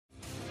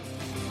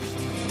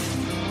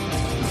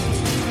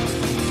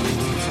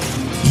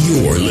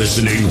You're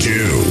listening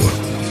to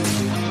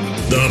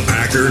the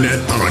Packernet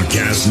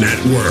Podcast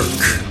Network.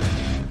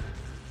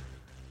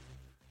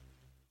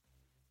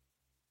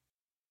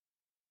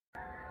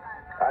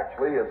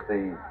 Actually, it's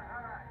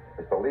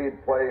the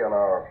lead play in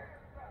our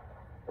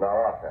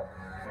offense.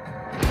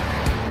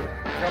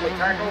 Double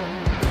tackle,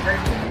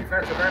 take the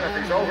defensive end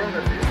if he's over him.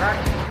 If he's not,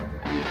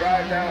 you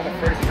drive down the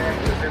first man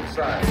who is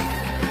inside.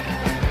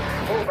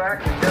 Pull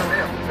back and tell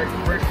him to take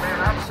the first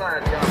man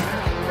outside the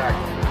offensive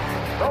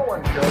tackle. No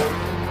one goes.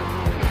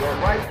 Go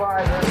right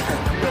by them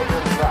and field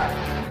inside.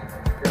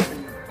 If the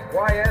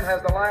YN has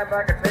the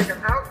linebacker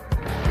taken out,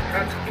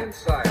 that's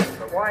inside. If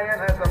the YN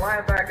has the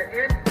linebacker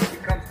in, he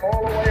comes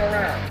all the way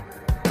around.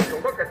 So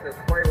look at this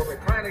play. What we're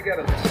trying to get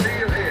is a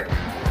seal here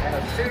and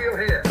a seal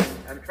here,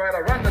 and try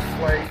to run this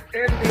play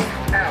in the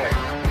alley.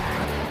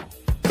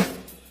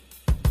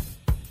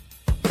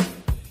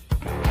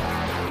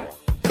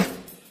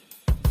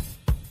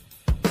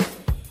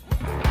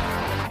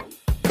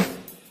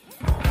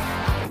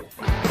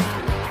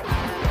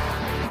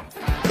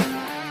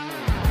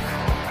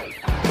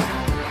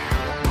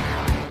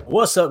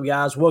 What's up,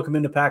 guys? Welcome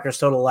into Packers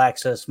Total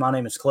Access. My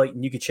name is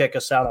Clayton. You can check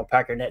us out on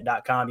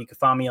Packernet.com. You can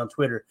find me on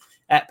Twitter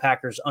at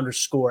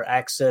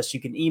Packers_access. You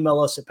can email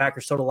us at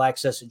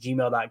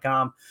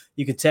PackersTotalAccess@gmail.com.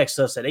 You can text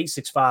us at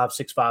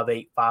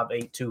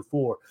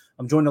 865-658-5824.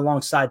 I'm joined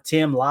alongside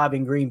Tim live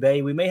in Green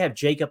Bay. We may have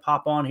Jacob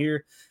hop on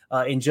here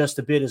in just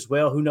a bit as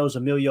well. Who knows,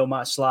 Emilio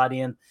might slide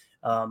in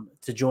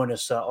to join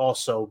us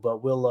also,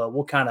 but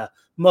we'll kind of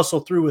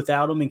muscle through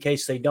without them in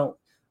case they don't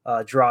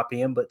drop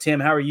in. But Tim,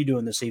 how are you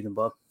doing this evening,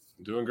 bub?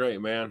 Doing great,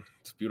 man.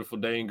 It's a beautiful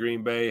day in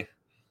Green Bay.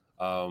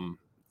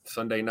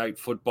 Sunday night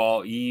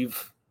football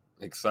eve.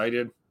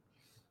 Excited.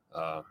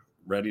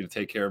 Ready to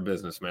take care of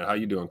business, man. How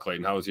you doing,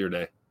 Clayton? How was your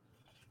day?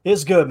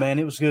 It's good, man.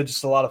 It was good.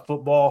 Just a lot of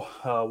football.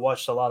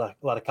 Watched a lot of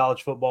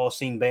college football.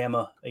 Seen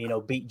Bama,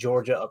 beat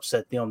Georgia,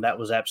 upset them. That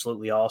was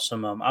absolutely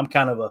awesome. I'm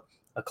kind of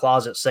a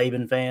closet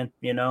Saban fan.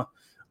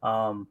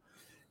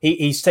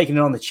 He's taken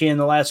it on the chin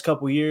the last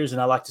couple of years,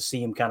 and I like to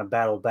see him kind of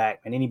battle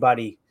back. And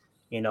anybody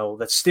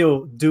that's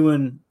still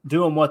doing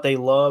what they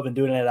love and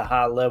doing it at a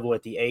high level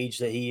at the age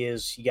that he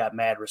is, you got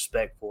mad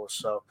respect for.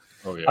 So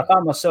I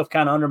found myself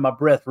kind of under my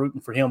breath rooting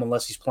for him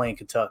unless he's playing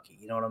Kentucky.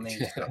 You know what I mean?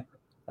 So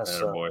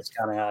that's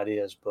kind of how it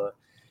is. But,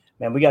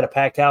 man, we got a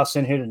packed house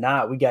in here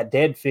tonight. We got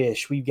Dead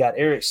Fish. We've got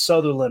Eric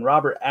Sutherland,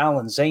 Robert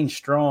Allen, Zane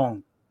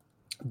Strong,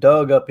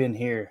 Doug up in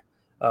here,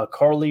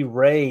 Carly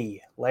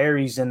Ray,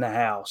 Larry's in the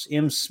house,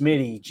 M.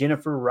 Smitty,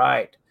 Jennifer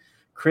Wright,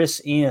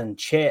 Chris N.,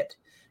 Chet,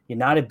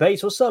 United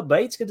Bates. What's up,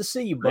 Bates? Good to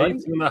see you, buddy.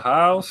 Bates in the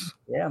house.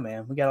 Yeah,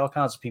 man. We got all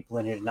kinds of people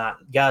in here tonight.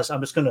 Guys,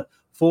 I'm just going to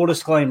full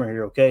disclaimer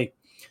here, okay?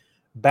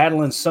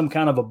 Battling some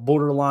kind of a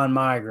borderline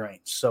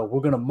migraine. So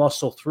we're going to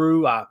muscle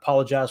through. I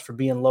apologize for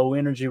being low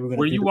energy.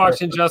 Were you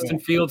watching Justin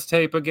Fields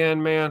tape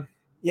again, man?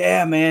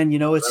 Yeah, man.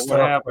 It's what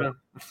happened.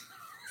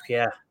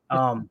 Yeah.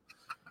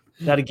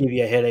 That'll give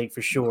you a headache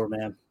for sure,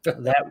 man.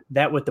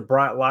 That with the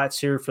bright lights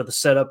here for the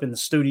setup in the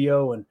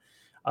studio. And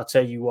I'll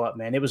tell you what,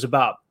 man, it was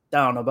about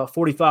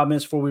 45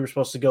 minutes before we were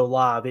supposed to go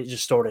live. It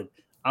just started,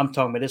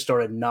 it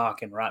started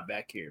knocking right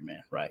back here,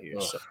 man, right here.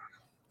 So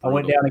I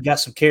went down and got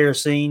some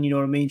kerosene, you know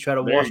what I mean? Try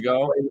to wash.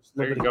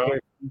 There you go.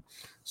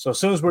 So as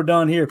soon as we're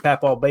done here,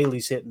 Papaw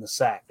Bailey's hitting the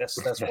sack. That's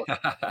what's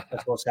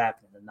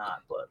happening tonight.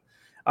 But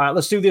all right,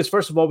 let's do this.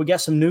 First of all, we got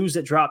some news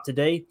that dropped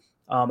today.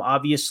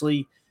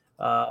 Obviously,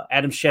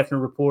 Adam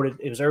Schefter reported,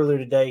 it was earlier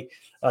today,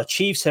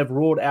 Chiefs have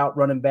ruled out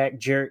running back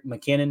Jerick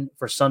McKinnon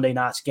for Sunday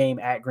night's game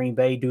at Green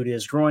Bay due to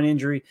his groin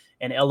injury,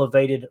 and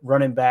elevated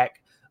running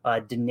back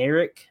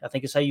Deneric, I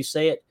think is how you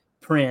say it,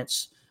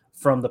 Prince,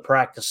 from the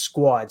practice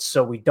squad.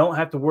 So we don't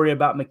have to worry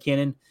about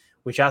McKinnon,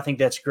 which I think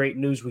that's great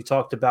news. We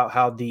talked about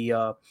how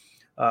the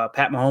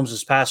Pat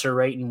Mahomes' passer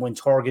rating when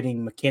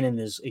targeting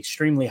McKinnon is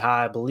extremely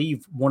high. I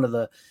believe one of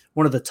the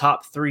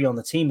top three on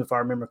the team, if I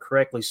remember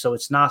correctly. So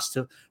it's nice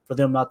for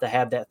them not to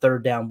have that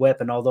third down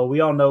weapon. Although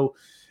we all know,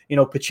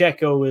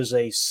 Pacheco is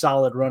a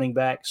solid running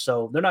back,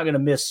 so they're not going to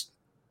miss.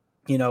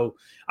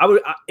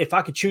 If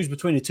I could choose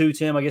between the two,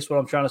 Tim, I guess what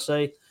I'm trying to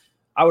say,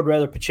 I would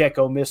rather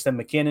Pacheco miss than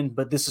McKinnon.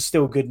 But this is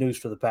still good news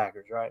for the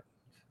Packers, right?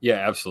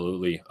 Yeah,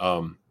 absolutely.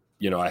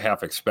 I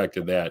half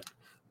expected that.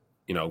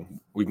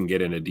 We can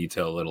get into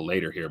detail a little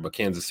later here, but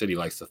Kansas City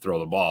likes to throw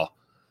the ball.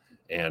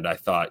 And I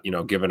thought,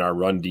 given our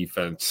run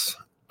defense,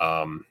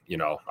 our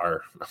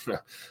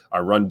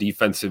run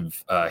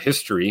defensive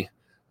history,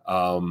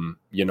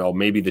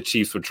 maybe the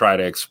Chiefs would try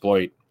to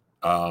exploit,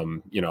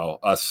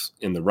 us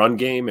in the run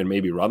game and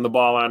maybe run the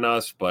ball on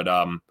us. But,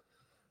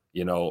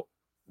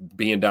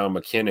 being down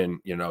McKinnon,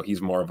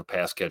 he's more of a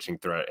pass catching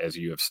threat, as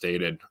you have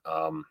stated.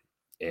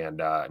 And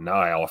now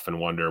I often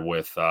wonder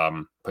with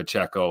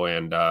Pacheco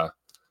and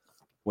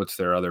what's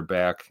their other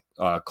back,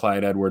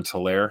 Clyde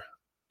Edwards-Helaire,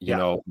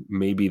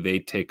 maybe they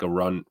take a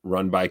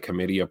run by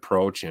committee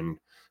approach and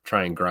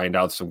try and grind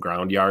out some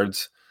ground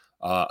yards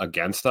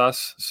against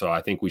us. So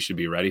I think we should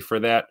be ready for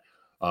that.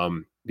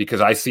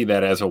 Because I see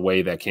that as a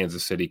way that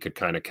Kansas City could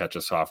kind of catch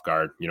us off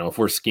guard. If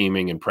we're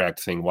scheming and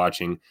practicing,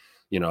 watching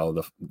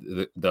the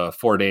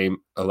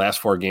last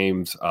 4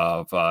 games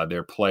of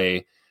their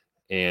play,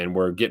 and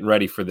we're getting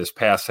ready for this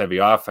pass-heavy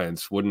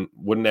offense.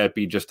 Wouldn't that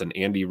be just an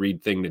Andy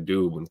Reid thing to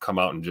do and come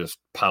out and just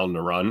pound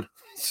the run?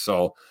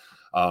 So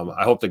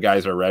I hope the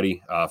guys are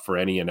ready for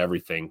any and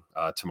everything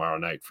tomorrow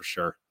night for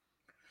sure.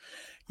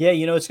 Yeah,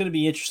 it's going to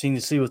be interesting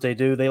to see what they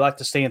do. They like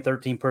to stay in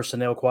 13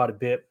 personnel quite a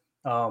bit.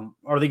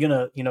 Are they going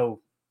to,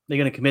 they're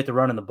going to commit to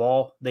running the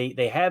ball?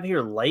 They have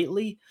here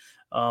lately,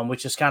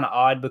 which is kind of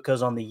odd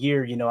because on the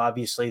year,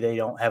 obviously they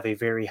don't have a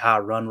very high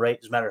run rate.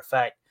 As a matter of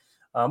fact,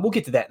 we'll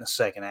get to that in a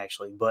second,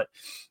 actually. But,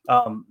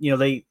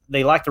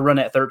 they like to run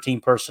at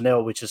 13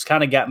 personnel, which has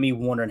kind of got me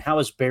wondering, how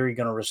is Barry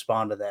going to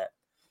respond to that?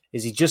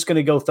 Is he just going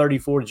to go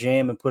 34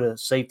 jam and put a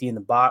safety in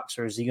the box,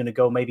 or is he going to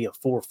go maybe a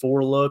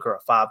 4-4 look or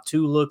a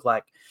 5-2 look?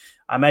 Like,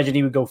 I imagine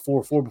he would go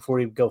 4-4 before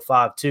he would go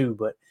 5-2.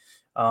 But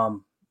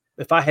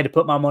if I had to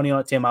put my money on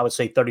it, Tim, I would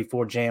say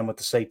 34 jam with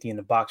the safety in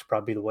the box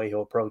probably the way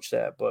he'll approach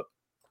that. But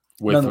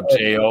with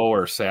J.O.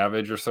 or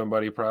Savage or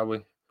somebody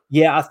probably.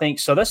 Yeah, I think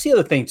so. That's the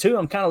other thing, too.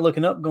 I'm kind of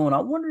looking up going, I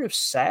wonder if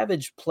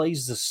Savage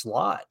plays the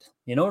slot.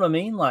 You know what I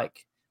mean?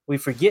 Like, we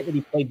forget that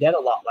he played that a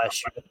lot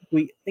last year.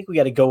 I think we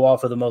got to go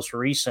off of the most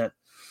recent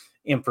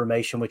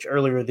information, which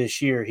earlier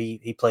this year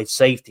he played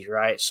safety,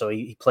 right? So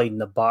he played in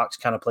the box,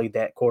 kind of played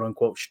that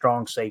quote-unquote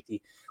strong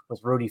safety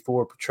with Rudy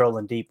Ford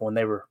patrolling deep when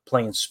they were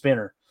playing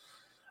spinner.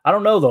 I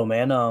don't know, though,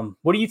 man.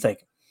 What do you think?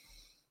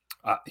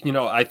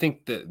 I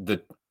think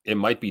that it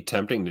might be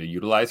tempting to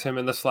utilize him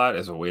in the slot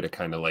as a way to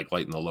kind of like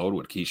lighten the load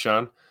with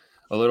Keyshawn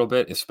a little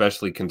bit,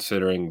 especially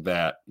considering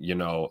that,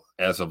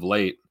 as of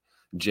late,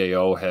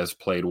 J.O. has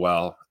played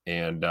well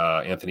and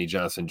Anthony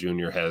Johnson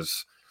Jr.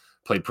 has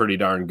played pretty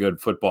darn good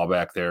football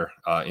back there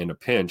in a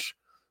pinch.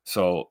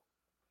 So,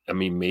 I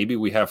mean, maybe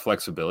we have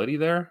flexibility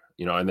there,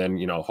 and then,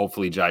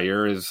 hopefully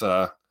Jair is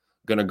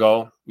going to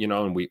go,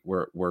 and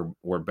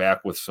we're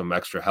back with some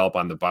extra help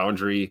on the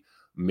boundary.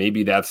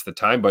 Maybe that's the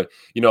time. But,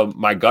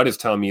 my gut is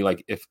telling me,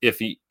 like,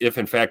 if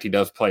in fact he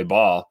does play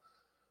ball,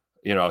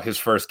 his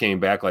first game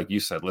back, like you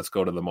said, let's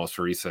go to the most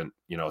recent,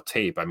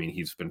 tape. I mean,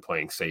 he's been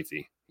playing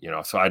safety,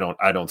 so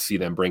I don't see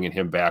them bringing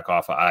him back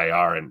off of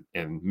IR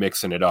and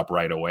mixing it up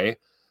right away.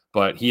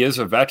 But he is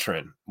a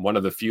veteran, one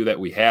of the few that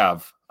we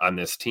have on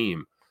this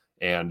team.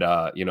 And,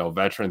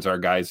 veterans are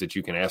guys that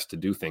you can ask to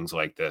do things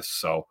like this.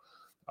 So,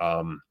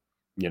 I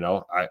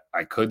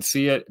could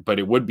see it, but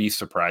it would be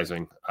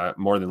surprising.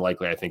 More than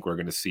likely, I think we're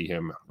going to see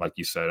him, like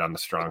you said, on the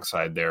strong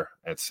side there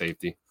at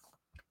safety.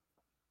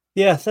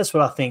 Yeah, that's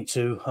what I think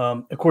too.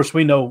 Of course,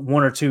 we know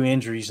 1 or 2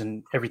 injuries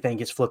and everything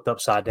gets flipped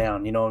upside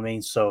down. You know what I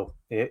mean? So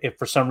if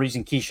for some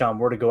reason Keyshawn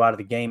were to go out of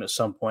the game at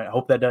some point, I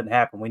hope that doesn't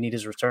happen. We need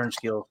his return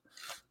skills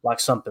like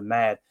something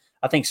mad.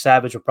 I think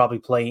Savage will probably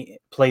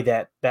play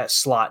that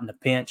slot in the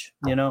pinch,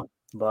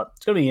 but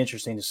it's going to be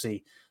interesting to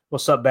see.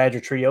 What's up, Badger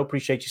Trio?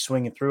 Appreciate you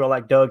swinging through. I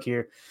like Doug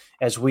here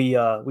as we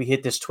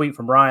hit this tweet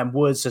from Ryan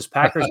Woods. Says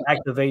Packers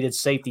activated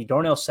safety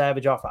Darnell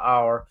Savage off of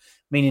IR,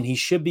 meaning he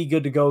should be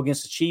good to go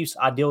against the Chiefs.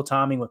 Ideal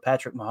timing with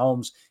Patrick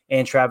Mahomes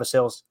and Travis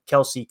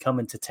Kelce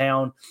coming to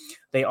town.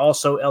 They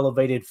also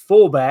elevated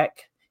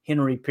fullback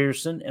Henry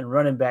Pearson and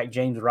running back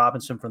James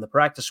Robinson from the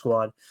practice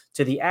squad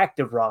to the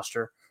active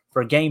roster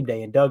for game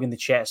day. And Doug in the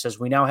chat says,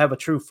 we now have a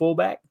true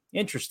fullback.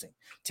 Interesting.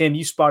 Tim,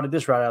 you spotted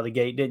this right out of the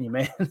gate, didn't you,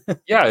 man?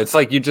 Yeah, it's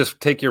like you just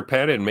take your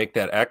pen and make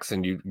that X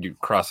and you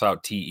cross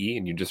out TE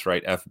and you just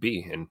write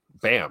FB and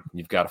bam,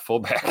 you've got a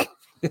fullback.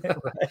 Right.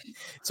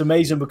 It's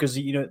amazing because,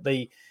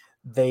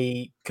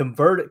 they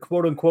converted,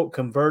 quote unquote,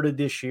 converted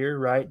this year,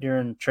 right,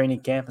 during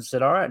training camp and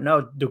said, all right,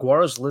 no,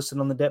 DeGuara's listed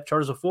on the depth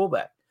chart as a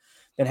fullback.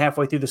 Then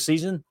halfway through the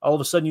season, all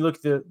of a sudden you look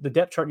at the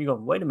depth chart and you go,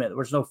 wait a minute,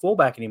 there's no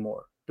fullback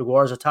anymore.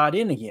 DeGuara's a tight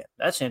end again.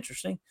 That's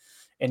interesting.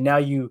 And now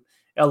you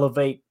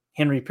elevate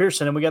Henry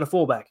Pearson and we got a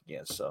fullback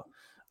again. So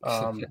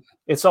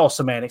it's all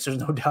semantics. There's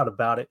no doubt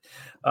about it.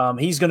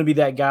 He's going to be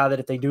that guy that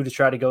if they do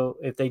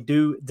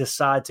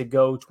decide to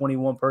go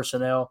 21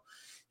 personnel,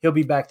 he'll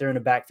be back there in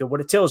the backfield.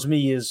 What it tells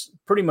me is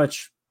pretty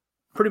much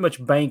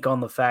bank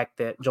on the fact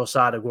that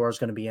Josiah DeGuara is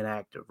going to be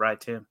inactive, right,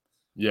 Tim?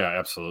 Yeah,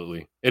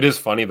 absolutely. It is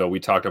funny though. We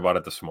talked about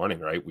it this morning,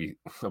 right? We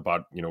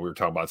were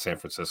talking about San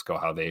Francisco,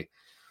 how they're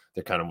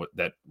kind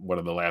of one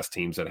of the last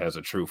teams that has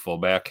a true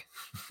fullback.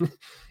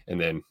 And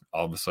then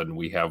all of a sudden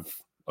we have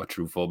a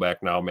true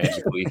fullback now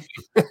magically.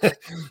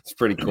 It's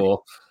pretty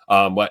cool.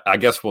 But I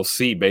guess we'll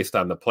see based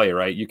on the play,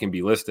 right? You can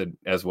be listed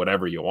as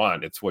whatever you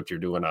want. It's what you're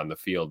doing on the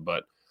field.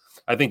 But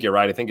I think you're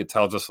right. I think it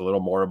tells us a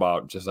little more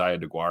about Josiah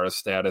DeGuara's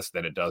status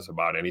than it does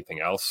about anything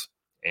else.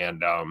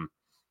 And,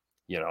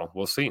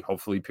 we'll see.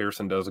 Hopefully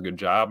Pearson does a good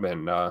job.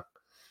 And,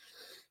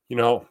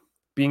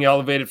 being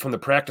elevated from the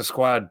practice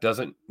squad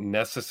doesn't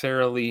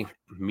necessarily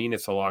mean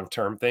it's a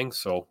long-term thing.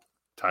 So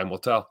time will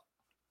tell.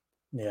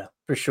 Yeah,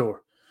 for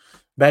sure.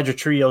 Badger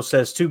Trio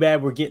says, too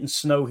bad we're getting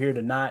snow here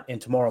tonight and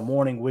tomorrow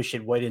morning. Wish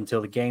it waited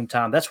until the game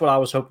time. That's what I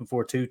was hoping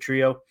for too,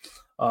 Trio.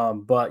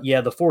 But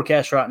yeah, the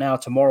forecast right now,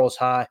 tomorrow's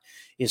high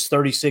is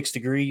 36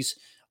 degrees.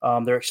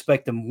 They're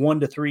expecting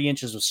 1 to 3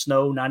 inches of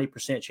snow,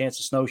 90% chance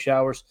of snow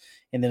showers.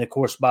 And then, of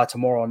course, by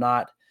tomorrow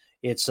night,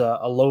 It's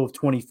a low of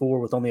 24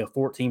 with only a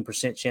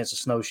 14% chance of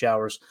snow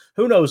showers.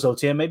 Who knows, though,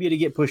 Tim? Maybe it'll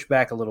get pushed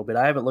back a little bit.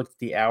 I haven't looked at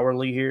the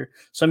hourly here.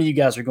 Some of you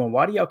guys are going,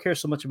 why do y'all care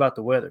so much about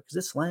the weather? Because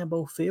it's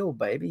Lambeau Field,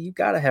 baby. You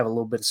got to have a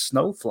little bit of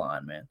snow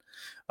flying,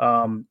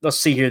 man. Let's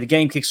see here. The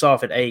game kicks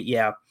off at 8.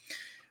 Yeah,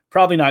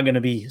 probably not going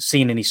to be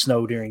seeing any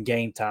snow during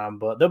game time,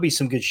 but there'll be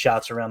some good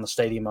shots around the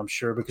stadium, I'm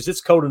sure, because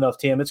it's cold enough,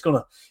 Tim. It's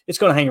gonna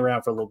hang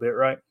around for a little bit,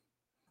 right?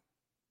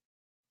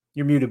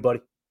 You're muted,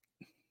 buddy.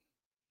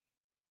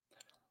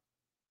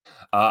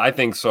 I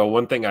think so.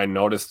 One thing I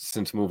noticed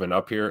since moving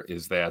up here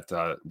is that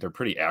they're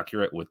pretty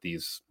accurate with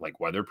these like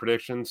weather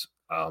predictions,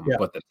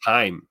 but the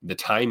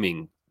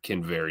timing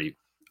can vary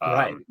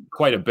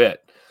quite a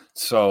bit.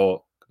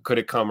 So could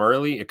it come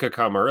early? It could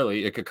come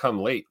early. It could come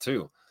late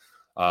too.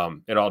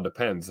 It all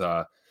depends.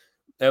 At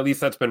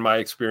least that's been my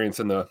experience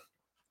in the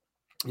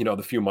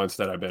few months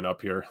that I've been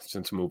up here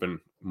since moving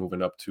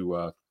up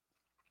to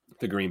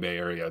the Green Bay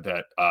area.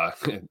 That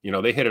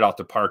they hit it off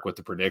the park with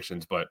the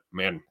predictions, but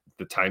man,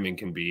 the timing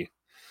can be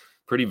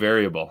pretty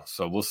variable.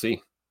 So we'll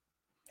see.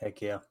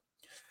 Heck yeah.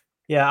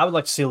 Yeah, I would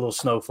like to see a little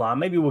snow flying.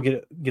 Maybe we'll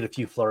get a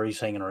few flurries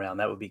hanging around.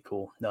 That would be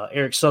cool.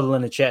 Eric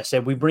Sutherland in the chat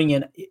said we bring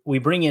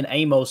in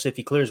Amos if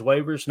he clears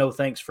waivers. No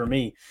thanks for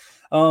me.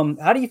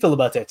 How do you feel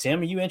about that, Tim?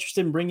 Are you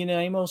interested in bringing in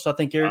Amos? I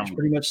think Eric's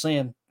pretty much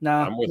saying,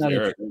 nah. I'm with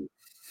Eric.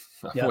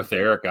 I'm with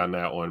Eric on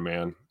that one,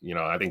 man.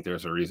 I think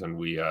there's a reason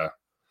we I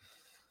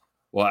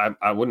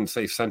wouldn't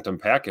say sent him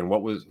packing.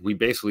 We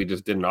basically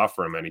just didn't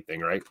offer him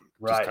anything, right?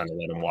 Just kind of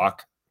let him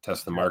walk,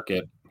 test the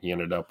market. He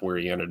ended up where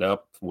he ended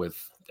up with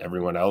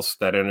everyone else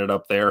that ended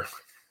up there.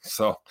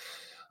 So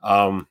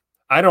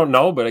I don't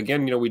know, but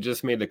again, we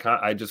just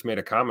I just made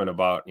a comment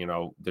about,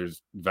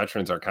 there's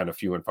veterans are kind of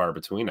few and far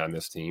between on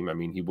this team. I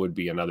mean, he would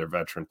be another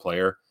veteran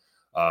player.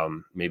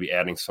 Maybe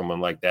adding someone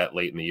like that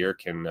late in the year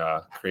can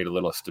create a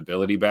little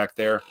stability back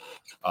there.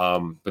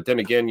 But then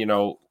again,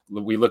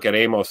 we look at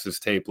Amos's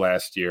tape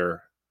last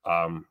year,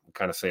 kind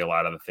of say a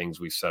lot of the things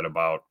we said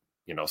about,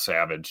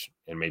 Savage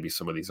and maybe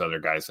some of these other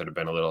guys that have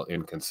been a little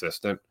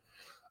inconsistent.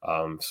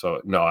 So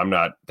no, I'm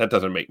not, that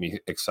doesn't make me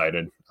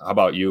excited. How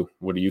about you?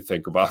 What do you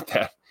think about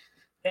that?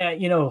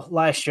 Yeah,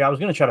 last year I was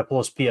going to try to pull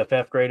his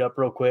PFF grade up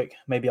real quick.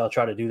 Maybe I'll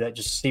try to do that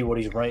just to see what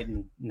he's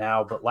rating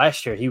now. But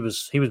last year he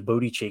was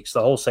booty cheeks.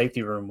 The whole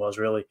safety room was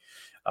really.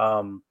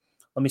 Let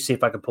me see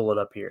if I can pull it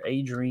up here.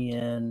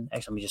 Adrian.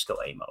 Actually, let me just go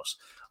Amos.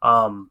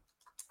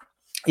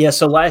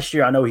 So last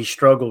year I know he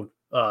struggled,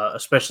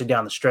 especially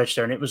down the stretch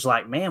there, and it was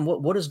like, man,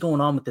 what is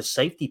going on with this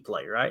safety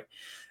play, right?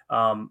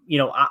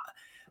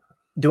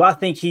 Do I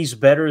think he's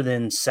better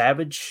than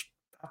Savage?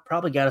 I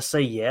probably got to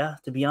say, yeah,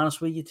 to be honest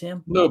with you,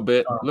 Tim. A little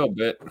bit.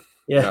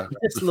 Yeah,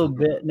 just a little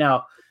bit.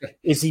 Now,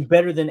 is he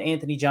better than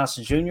Anthony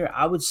Johnson Jr.?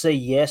 I would say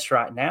yes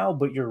right now,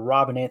 but you're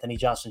robbing Anthony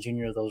Johnson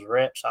Jr. of those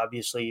reps.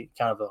 Obviously,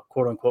 kind of a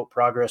quote-unquote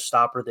progress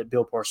stopper that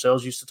Bill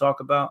Parcells used to talk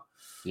about.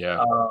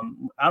 Yeah.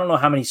 I don't know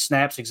how many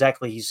snaps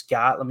exactly he's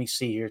got. Let me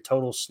see here.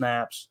 Total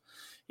snaps.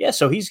 Yeah,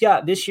 so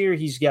this year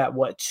he's got,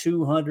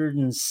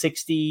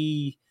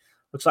 260 –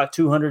 looks like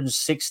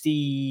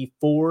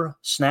 264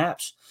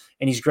 snaps,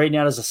 and he's grading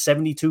out as a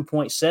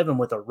 72.7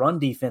 with a run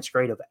defense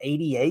grade of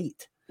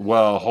 88.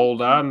 Well,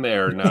 hold on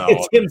there now.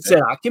 Tim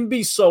said, I can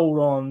be sold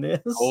on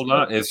this. Hold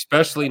on,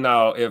 especially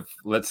now if,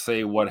 let's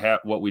say,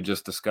 what we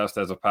just discussed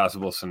as a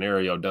possible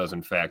scenario does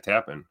in fact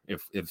happen.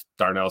 If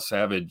Darnell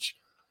Savage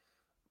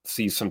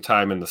sees some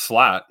time in the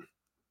slot,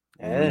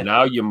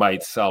 now you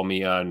might sell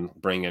me on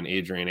bringing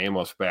Adrian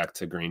Amos back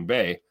to Green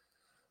Bay.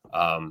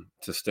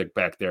 To stick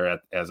back there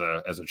as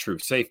a true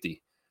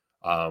safety.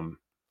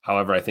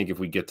 However, I think if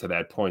we get to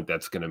that point,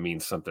 that's going to mean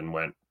something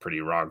went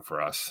pretty wrong for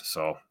us.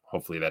 So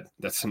hopefully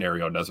that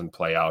scenario doesn't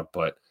play out.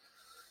 But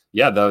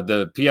yeah,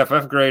 the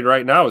PFF grade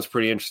right now is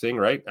pretty interesting,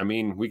 right? I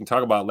mean, we can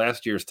talk about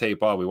last year's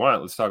tape all we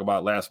want. Let's talk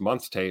about last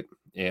month's tape.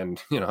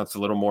 And, it's a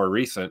little more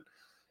recent.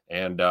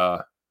 And,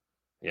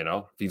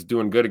 if he's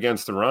doing good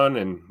against the run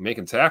and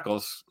making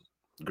tackles,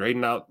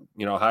 grading out,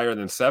 higher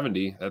than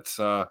 70,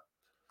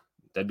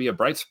 that'd be a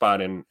bright spot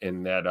in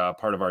that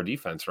part of our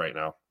defense right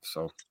now.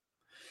 So,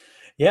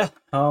 yeah,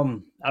 I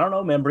don't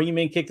know, man. Bring him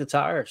in, kick the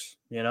tires.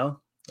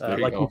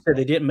 Like you said,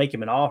 they didn't make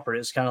him an offer.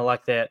 It's kind of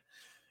like that.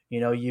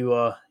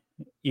 You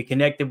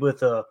connected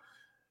with a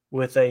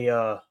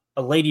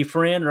lady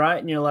friend, right?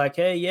 And you're like,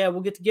 hey, yeah,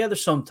 we'll get together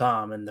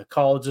sometime, and the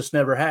call just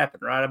never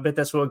happened, right? I bet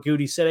that's what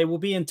Goody said. Hey, we'll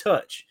be in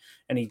touch,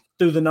 and he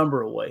threw the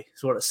number away.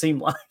 Is what it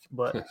seemed like,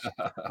 but.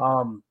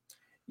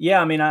 Yeah,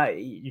 I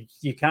mean,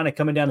 you kind of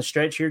coming down the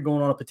stretch here,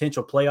 going on a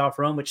potential playoff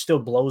run, which still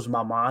blows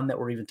my mind that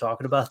we're even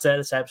talking about that.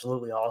 It's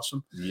absolutely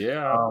awesome.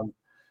 Yeah.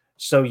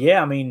 So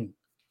yeah, I mean,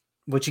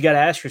 what you got to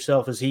ask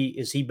yourself is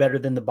he better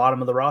than the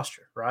bottom of the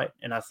roster, right?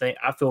 And I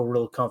feel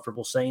real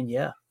comfortable saying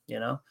yeah.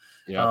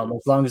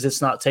 As long as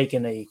it's not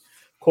taking a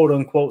quote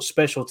unquote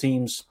special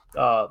teams,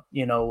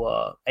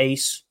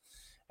 ace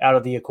out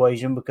of the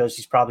equation, because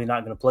he's probably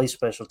not going to play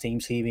special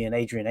teams, he being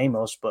Adrian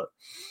Amos, but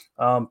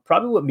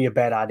probably wouldn't be a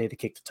bad idea to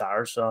kick the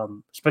tires,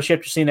 especially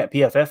after seeing that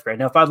PFF grade.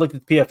 Now, if I looked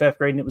at the PFF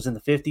grade and it was in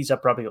the 50s,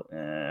 I'd probably go,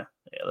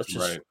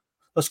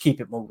 let's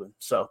keep it moving.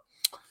 So,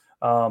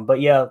 But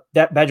yeah,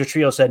 that Badger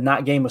Trio said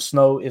night game of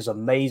snow is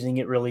amazing.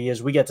 It really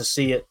is. We got to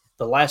see it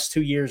the last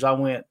 2 years I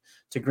went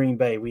to Green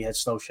Bay. We had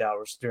snow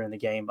showers during the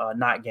game,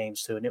 night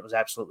games too, and it was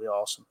absolutely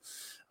awesome.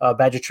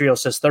 Badger Trio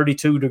says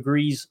 32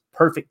 degrees,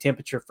 perfect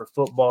temperature for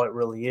football. It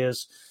really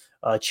is.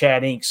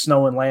 Chad Inc.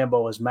 Snow in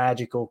Lambeau is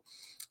magical.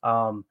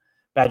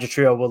 Badger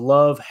Trio would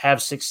love,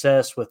 have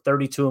success with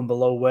 32 and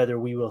below weather.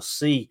 We will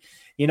see.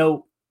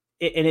 And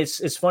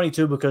it's funny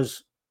too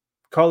because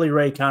Carly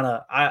Ray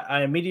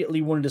I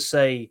immediately wanted to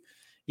say,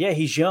 yeah,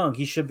 he's young.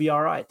 He should be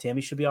all right, Tim.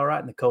 He should be all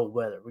right in the cold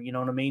weather. You know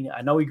what I mean?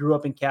 I know he grew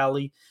up in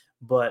Cali,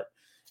 but,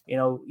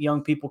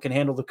 young people can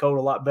handle the cold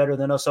a lot better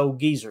than us old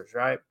geezers,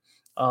 right?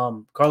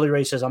 Carly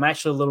Ray says, I'm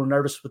actually a little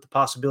nervous with the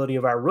possibility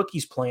of our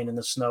rookies playing in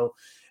the snow.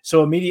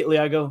 So immediately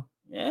I go,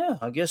 yeah,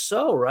 I guess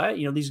so, right?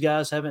 These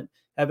guys haven't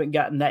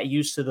gotten that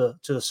used to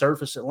the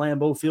surface at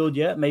Lambeau Field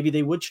yet. Maybe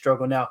they would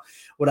struggle. Now,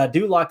 what I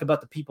do like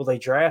about the people they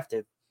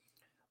drafted,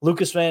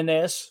 Lucas Van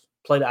Ness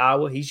played at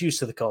Iowa. He's used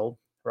to the cold,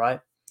 right?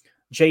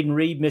 Jaden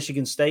Reed,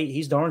 Michigan State,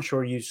 he's darn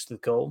sure used to the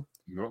cold.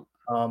 Yep.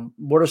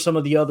 What are some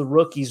of the other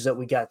rookies that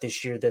we got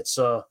this year that's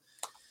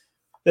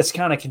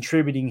kind of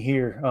contributing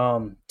here?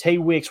 Tay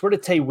Wicks, where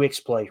did Tay Wicks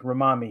play?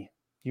 Remind me.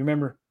 Do you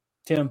remember,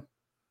 Tim?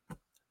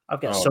 I've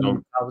got so many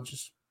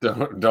colleges.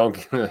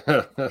 Don't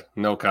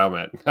no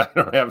comment. I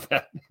don't have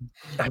that.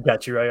 I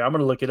got you right here. I'm going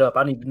to look it up.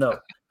 I need to know.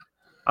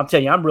 I'm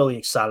telling you, I'm really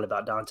excited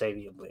about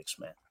Dontavian Wicks,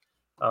 man.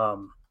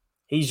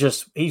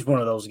 He's one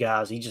of those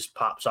guys. He just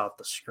pops off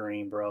the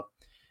screen, bro.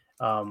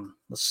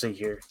 Let's see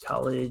here.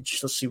 College.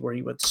 Let's see where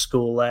he went to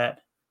school at.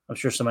 I'm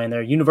sure somebody in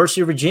there.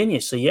 University of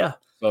Virginia. So, yeah.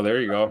 Oh, there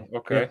you go.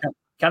 Okay. Yeah,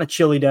 kind of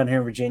chilly down here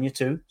in Virginia,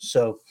 too.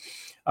 So,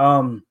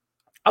 I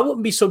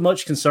wouldn't be so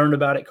much concerned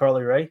about it,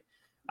 Carly Ray.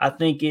 I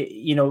think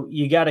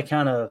you got to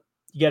kind of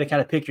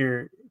pick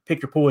your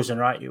poison,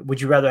 right? Would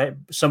you rather have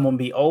someone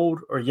be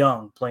old or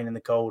young playing in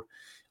the cold?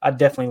 I'd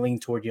definitely lean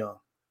toward young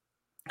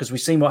because we've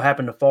seen what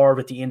happened to Favre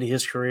at the end of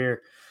his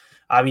career.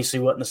 Obviously,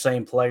 wasn't the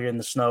same player in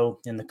the snow,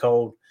 in the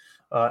cold.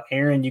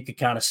 Aaron, you could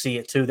kind of see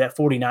it too. That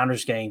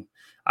 49ers game,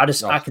 I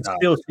can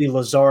still see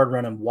Lazard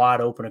running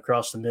wide open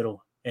across the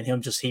middle and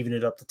him just heaving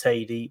it up the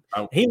Tay deep.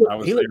 He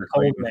looked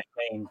cold in that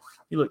game.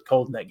 He looked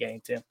cold in that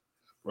game, Tim.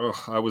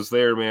 Oh, I was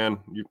there, man.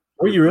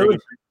 Were you really?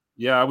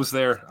 Yeah, I was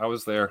there.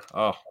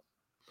 Oh,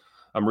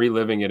 I'm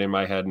reliving it in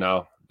my head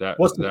now.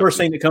 What's the first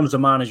thing that comes to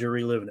mind as you're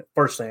reliving it?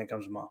 First thing that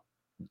comes to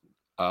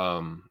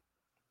mind.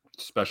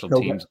 Special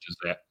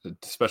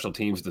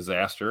teams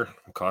disaster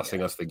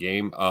costing us the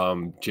game.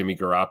 Jimmy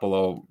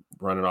Garoppolo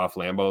running off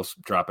Lambos,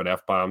 dropping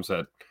F-bombs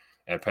at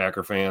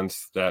Packer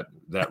fans. That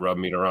rubbed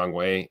me the wrong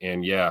way.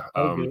 And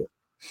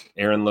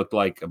Aaron looked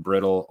like a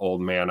brittle old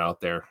man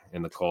out there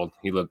in the cold.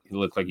 He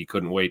looked like he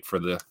couldn't wait for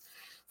the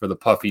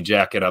puffy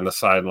jacket on the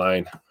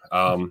sideline.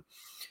 And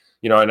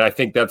I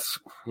think that's,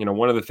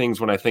 one of the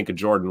things when I think of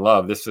Jordan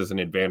Love, this is an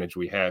advantage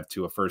we have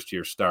to a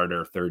first-year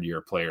starter,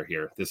 third-year player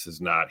here. This is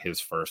not his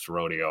first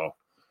rodeo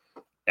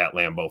at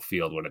Lambeau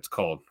Field when it's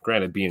cold.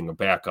 Granted, being a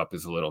backup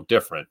is a little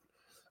different,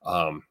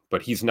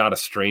 but he's not a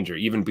stranger.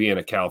 Even being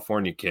a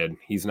California kid,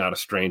 he's not a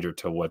stranger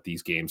to what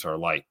these games are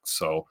like.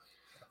 So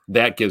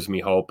that gives me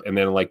hope. And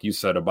then, like you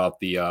said about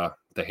the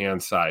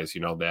hand size,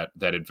 that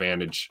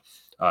advantage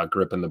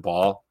gripping the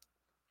ball.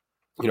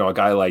 A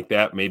guy like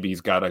that, maybe he's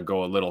got to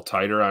go a little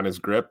tighter on his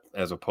grip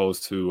as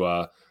opposed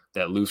to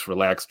that loose,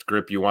 relaxed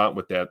grip you want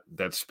with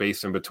that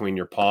space in between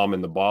your palm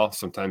and the ball.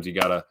 Sometimes you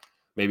got to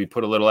maybe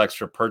put a little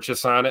extra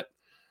purchase on it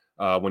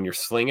when you're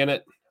slinging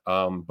it.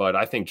 But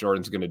I think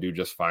Jordan's going to do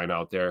just fine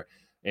out there.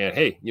 And,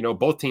 hey,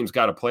 both teams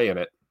got to play in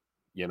it,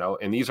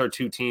 and these are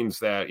two teams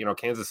that,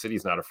 Kansas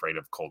City's not afraid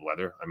of cold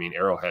weather. I mean,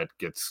 Arrowhead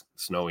gets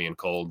snowy and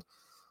cold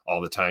all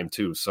the time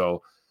too.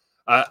 So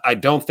I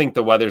don't think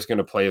the weather's going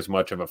to play as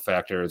much of a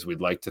factor as we'd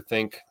like to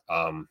think.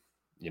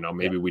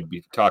 Maybe we'd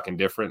be talking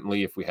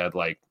differently if we had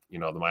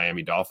the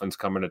Miami Dolphins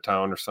coming to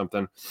town or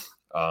something.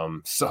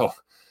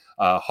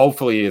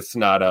 Hopefully it's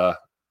not a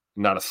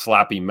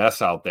sloppy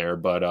mess out there,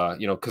 but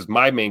because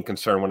my main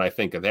concern when I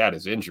think of that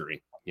is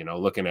injury,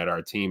 looking at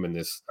our team in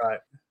this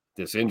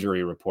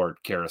injury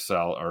report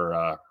carousel,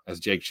 or as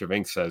Jake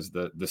Shavink says,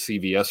 the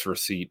CVS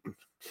receipt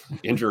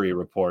injury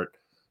report.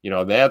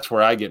 That's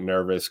where I get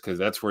nervous because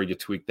that's where you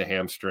tweak the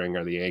hamstring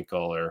or the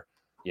ankle or,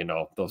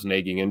 those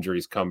nagging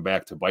injuries come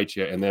back to bite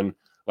you. And then,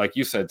 like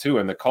you said, too,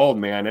 in the cold,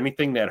 man,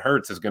 anything that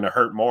hurts is going to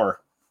hurt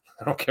more.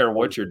 I don't care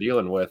what you're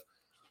dealing with,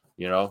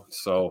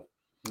 So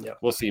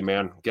We'll see,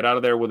 man. Get out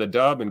of there with a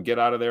dub and get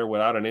out of there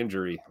without an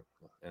injury.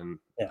 And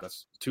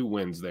that's 2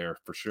 wins there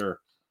for sure.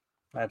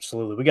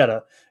 Absolutely. We got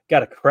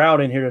a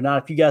crowd in here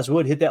tonight. If you guys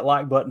would hit that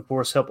like button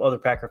for us, help other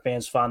Packer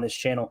fans find this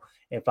channel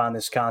and find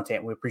this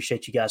content. We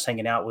appreciate you guys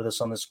hanging out with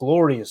us on this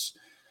glorious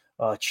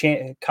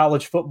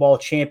college football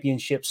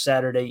championship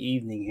Saturday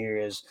evening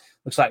here.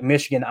 Looks like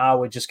Michigan,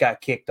 Iowa just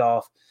got kicked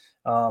off.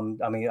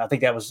 I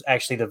think that was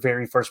actually the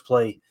very first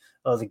play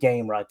of the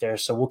game right there.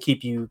 So we'll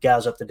keep you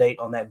guys up to date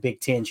on that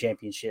Big Ten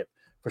championship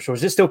for sure.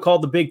 Is this still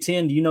called the Big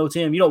Ten? Do you know,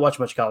 Tim? You don't watch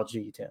much college, do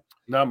you, Tim?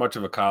 Not much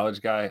of a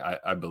college guy.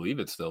 I believe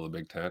it's still the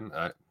Big Ten.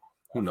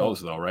 Who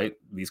knows, though, right?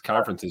 These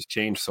conferences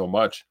change so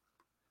much.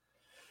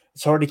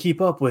 It's hard to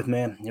keep up with,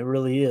 man. It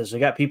really is. They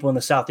got people in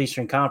the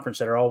Southeastern Conference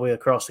that are all the way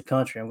across the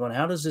country. I'm going,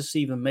 how does this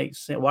even make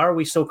sense? Why are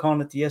we still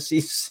calling it the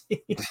SEC?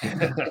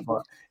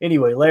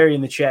 Anyway, Larry in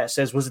the chat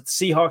says, was it the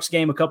Seahawks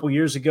game a couple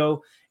years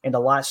ago and a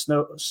light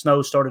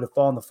snow started to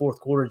fall in the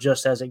fourth quarter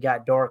just as it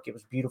got dark? It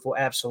was beautiful.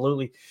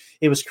 Absolutely.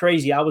 It was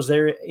crazy. I was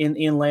there in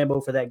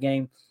Lambeau for that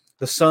game.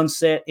 The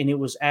sunset, and it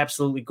was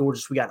absolutely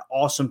gorgeous. We got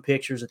awesome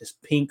pictures of this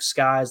pink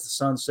skies, the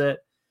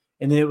sunset.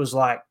 And then it was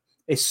like,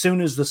 as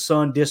soon as the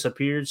sun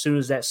disappeared, as soon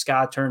as that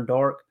sky turned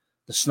dark,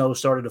 the snow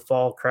started to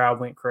fall. Crowd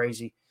went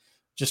crazy.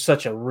 Just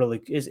such a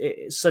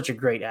it's such a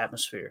great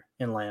atmosphere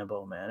in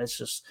Lambeau, man. It's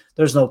just,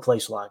 there's no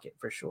place like it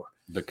for sure.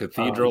 The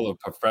cathedral of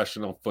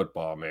professional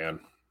football, man.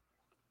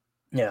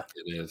 Yeah,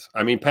 it is.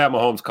 I mean, Pat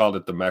Mahomes called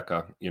it the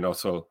Mecca,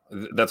 so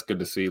that's good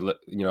to see,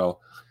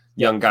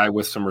 young guy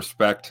with some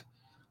respect.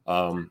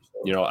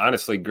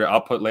 Honestly,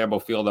 I'll put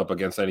Lambeau Field up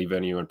against any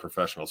venue in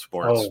professional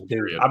sports. Oh,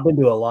 dude, I've been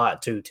to a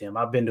lot too, Tim.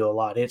 I've been to a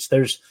lot.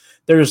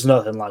 There's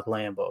nothing like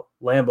Lambeau.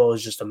 Lambeau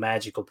is just a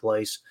magical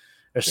place.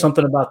 There's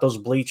something about those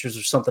bleachers.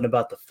 There's something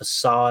about the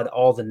facade,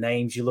 all the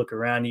names. You look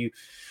around you.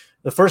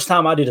 The first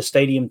time I did a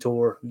stadium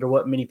tour, there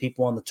wasn't many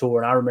people on the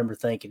tour, and I remember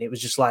thinking it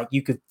was just like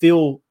you could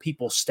feel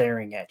people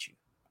staring at you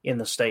in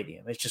the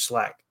stadium. It's just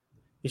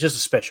a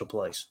special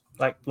place.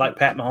 Like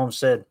Pat Mahomes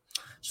said,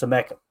 it's the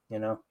Mecca.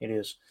 It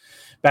is.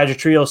 Badger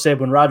Trio said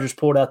when Rodgers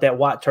pulled out that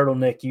white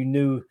turtleneck, you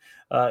knew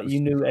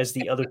as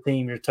the other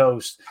team you're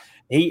toast.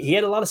 He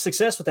had a lot of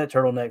success with that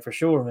turtleneck for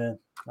sure, man.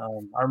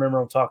 I remember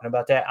him talking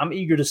about that. I'm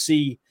eager to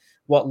see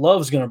what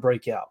Love's going to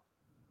break out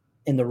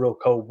in the real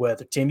cold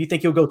weather. Tim, you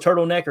think he'll go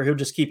turtleneck or he'll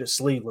just keep it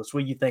sleeveless?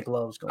 What do you think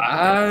Love's going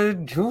to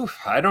do?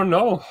 I don't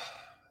know.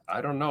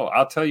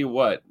 I'll tell you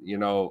what,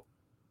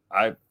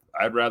 I'd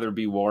rather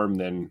be warm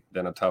than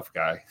a tough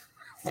guy.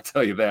 I'll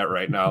tell you that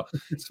right now,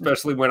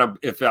 especially when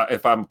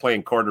if I'm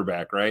playing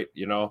quarterback, right?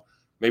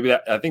 Maybe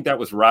I think that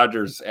was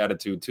Rodgers'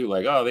 attitude too.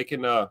 Like, oh, they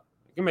can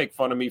make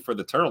fun of me for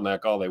the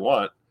turtleneck all they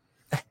want.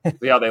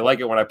 See how they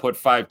like it when I put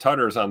 5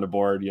 tunners on the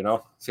board,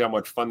 see how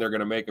much fun they're going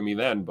to make of me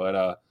then. But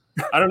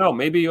I don't know.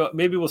 Maybe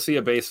we'll see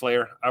a base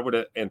layer. I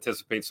would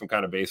anticipate some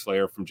kind of base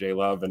layer from J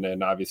Love. And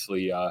then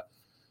obviously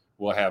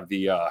we'll have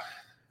the, I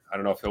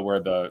don't know if he'll wear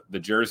the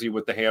jersey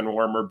with the hand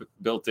warmer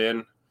built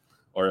in,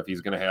 or if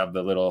he's going to have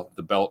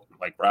the belt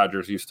like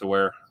Rodgers used to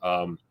wear.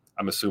 I'm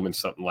assuming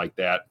something like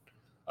that.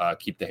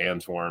 Keep the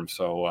hands warm.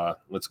 So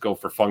let's go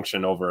for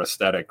function over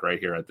aesthetic right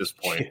here at this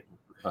point.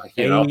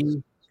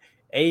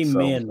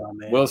 Amen, so, my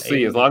man. We'll see.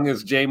 Amen. As long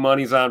as J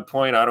Money's on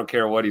point, I don't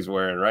care what he's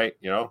wearing, right?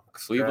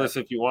 Sleeveless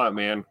if you want,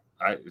 man.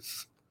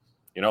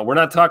 We're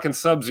not talking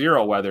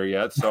sub-zero weather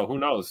yet, so who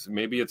knows?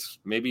 Maybe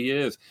he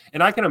is.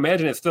 And I can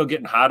imagine it's still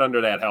getting hot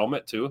under that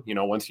helmet too.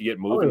 Once you get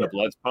moving, the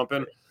blood's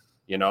pumping.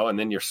 And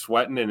then you're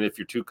sweating, and if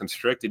you're too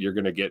constricted, you're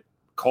going to get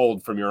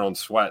cold from your own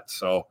sweat.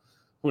 So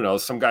who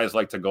knows? Some guys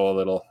like to go a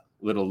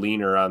little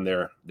leaner on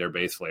their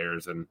base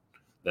layers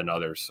than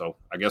others. So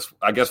I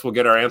guess we'll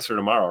get our answer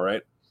tomorrow,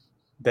 right?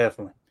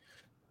 Definitely.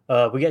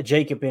 We got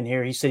Jacob in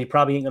here. He said he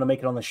probably ain't going to make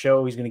it on the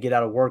show. He's going to get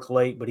out of work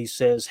late, but he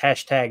says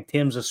 #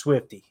 Tim's a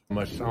Swiftie.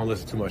 I don't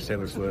listen too much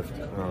Taylor Swift.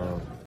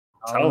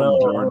 I don't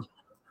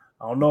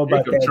know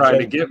about Jacob that. Trying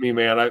to get me,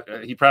 man.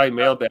 He probably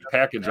mailed that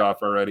package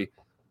off already.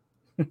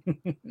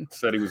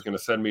 Said he was going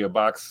to send me a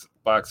box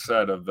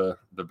set of the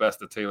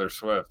best of Taylor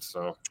Swift.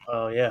 So,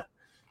 oh yeah,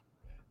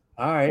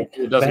 all right.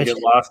 It doesn't get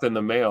lost in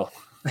the mail.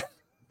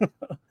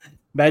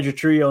 Badger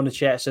Trio in the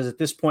chat says at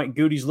this point,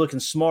 Goody's looking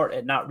smart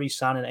at not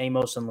re-signing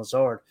Amos and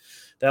Lazard.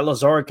 That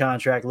Lazard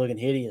contract looking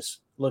hideous,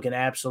 looking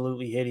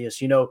absolutely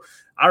hideous.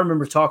 I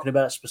remember talking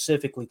about it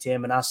specifically,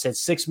 Tim, and I said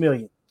 $6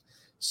 million.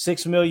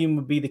 $6 million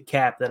would be the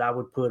cap that I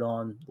would put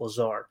on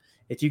Lazard.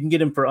 If you can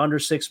get him for under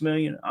 $6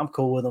 million, I'm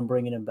cool with him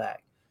bringing him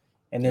back.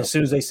 And then as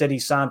soon as they said he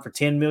signed for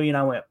 $10 million,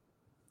 I went,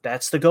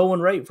 that's the going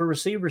rate for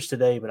receivers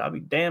today, but I'll be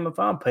damned if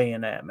I'm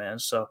paying that, man.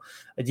 So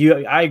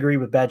I agree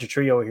with Badger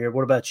Trio here.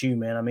 What about you,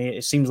 man? I mean,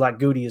 it seems like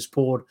Goody has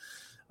pulled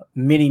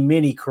many,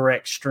 many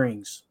correct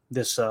strings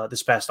this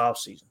past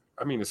offseason.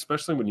 I mean,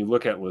 especially when you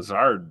look at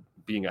Lazard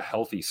being a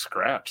healthy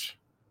scratch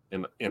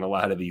in a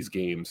lot of these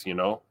games,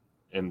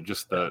 and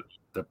just the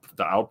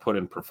output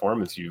and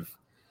performance you've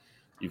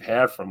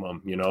had from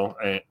him,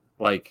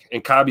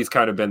 and Cobby's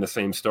kind of been the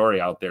same story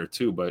out there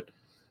too, but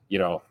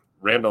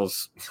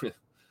Randall's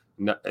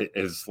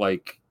is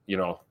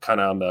kind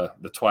of on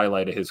the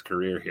twilight of his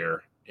career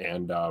here,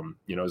 and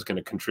is going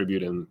to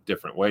contribute in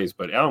different ways.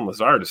 But Allen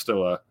Lazard is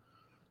still a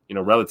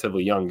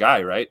relatively young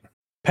guy, right?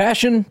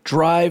 Passion,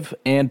 drive,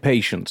 and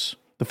patience.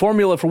 The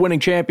formula for winning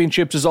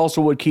championships is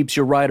also what keeps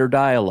your ride or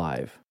die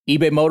alive.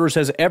 eBay Motors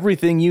has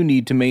everything you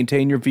need to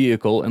maintain your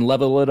vehicle and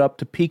level it up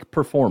to peak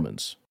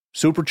performance.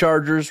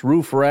 Superchargers,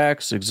 roof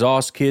racks,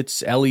 exhaust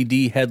kits,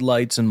 LED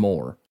headlights, and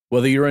more.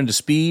 Whether you're into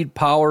speed,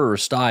 power, or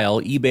style,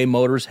 eBay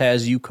Motors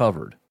has you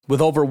covered. With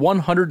over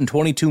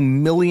 122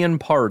 million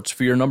parts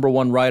for your number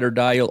one ride or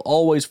die, you'll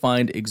always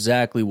find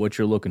exactly what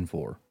you're looking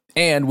for.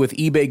 And with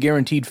eBay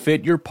Guaranteed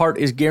Fit, your part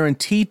is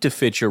guaranteed to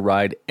fit your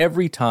ride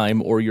every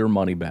time or your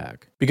money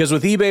back. Because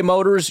with eBay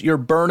Motors, you're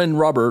burning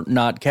rubber,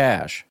 not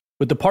cash.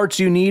 With the parts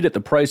you need at the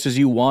prices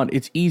you want,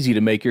 it's easy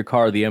to make your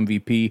car the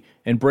MVP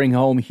and bring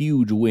home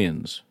huge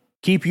wins.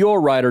 Keep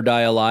your ride or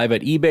die alive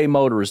at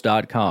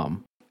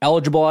ebaymotors.com.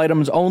 Eligible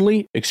items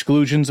only,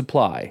 exclusions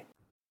apply.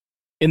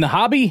 In the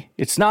hobby,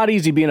 it's not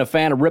easy being a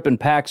fan of ripping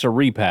packs or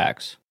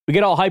repacks. We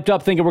get all hyped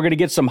up thinking we're going to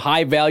get some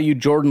high-value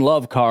Jordan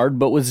Love card,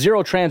 but with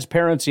zero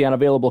transparency on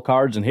available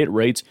cards and hit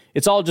rates,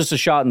 it's all just a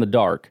shot in the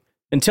dark.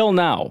 Until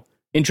now,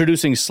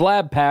 introducing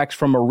slab packs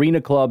from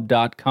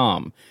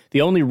arenaclub.com,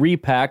 the only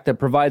repack that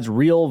provides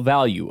real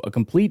value, a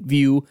complete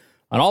view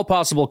on all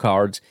possible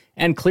cards,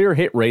 and clear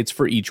hit rates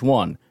for each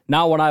one.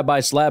 Now when I buy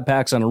slab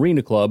packs on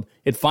Arena Club,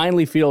 it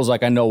finally feels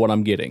like I know what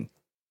I'm getting.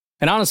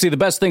 And honestly, the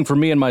best thing for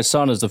me and my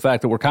son is the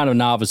fact that we're kind of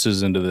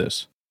novices into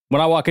this.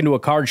 When I walk into a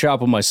card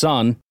shop with my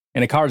son,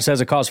 and a card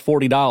says it costs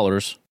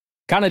 $40,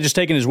 kind of just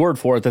taking his word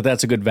for it that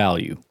that's a good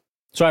value.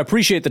 So I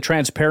appreciate the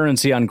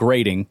transparency on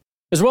grading,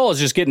 as well as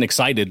just getting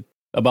excited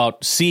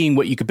about seeing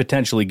what you could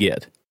potentially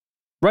get.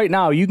 Right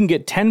now, you can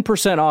get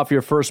 10% off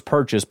your first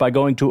purchase by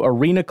going to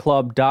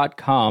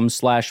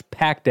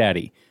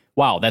arenaclub.com/packdaddy.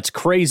 Wow, that's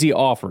crazy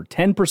offer.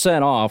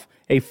 10% off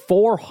a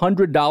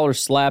 $400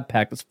 slab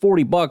pack. That's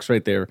 $40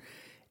 right there.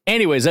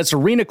 Anyways, that's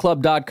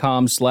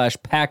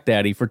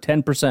arenaclub.com/packdaddy for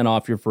 10%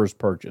 off your first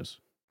purchase.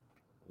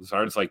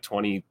 Lazard's like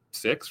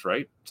 26,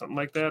 right? Something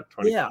like that.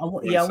 20, I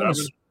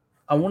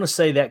want to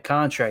say that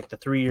contract, the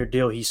 3-year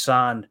deal he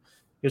signed,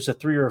 it was a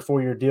 3 or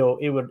 4 year deal.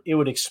 It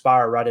would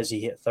expire right as he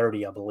hit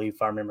 30, I believe,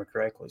 if I remember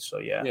correctly. So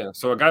yeah. Yeah.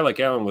 So a guy like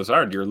Allen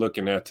Lazard, you're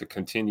looking at to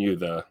continue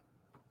the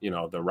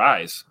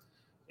rise,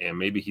 and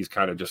maybe he's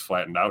kind of just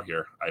flattened out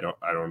here. I don't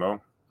know.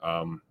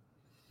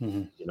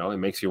 It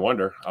makes you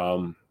wonder.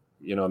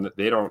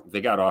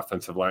 They got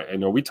offensive line. I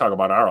know we talk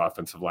about our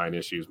offensive line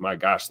issues. My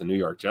gosh, the New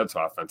York Jets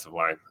offensive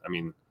line. I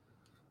mean,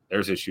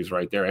 there's issues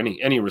right there.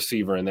 Any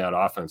receiver in that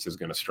offense is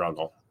going to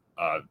struggle,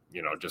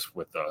 just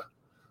with the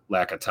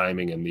lack of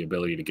timing and the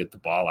ability to get the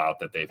ball out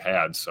that they've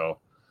had. So,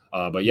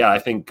 but yeah, I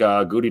think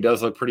Goody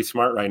does look pretty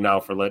smart right now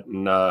for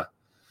letting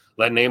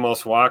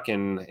Amos walk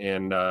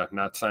and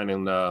not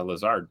signing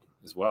Lazard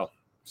as well.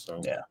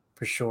 So yeah,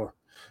 for sure.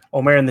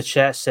 Omer in the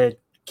chat said,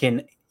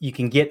 you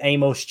can get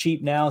Amos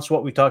cheap now. It's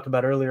what we talked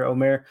about earlier,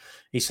 Omer.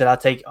 He said, I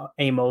take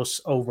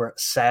Amos over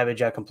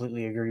Savage. I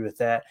completely agree with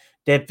that.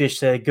 Deadfish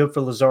said, good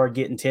for Lazard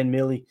getting 10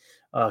 milli.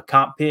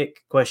 Comp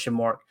pick, ?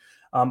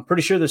 I'm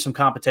pretty sure there's some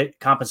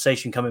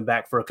compensation coming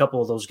back for a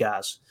couple of those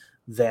guys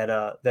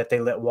that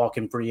they let walk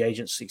in free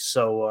agency.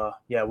 So,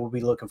 we'll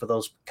be looking for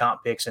those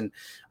comp picks. And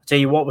I'll tell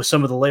you what, with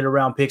some of the later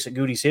round picks that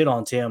Goody's hit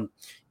on, Tim,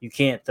 you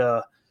can't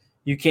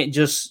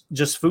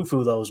just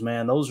foo-foo those,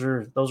 man. Those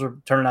are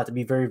turning out to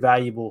be very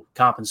valuable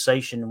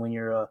compensation when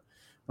you're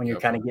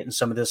kind of getting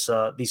some of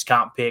these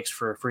comp picks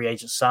for a free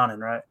agent signing,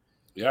 right?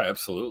 Yeah,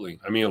 absolutely.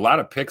 I mean, a lot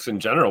of picks in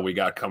general we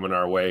got coming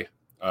our way,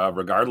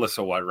 regardless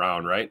of what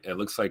round, right? It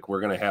looks like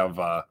we're going to have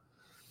a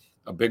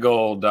big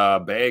old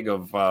bag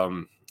of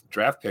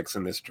draft picks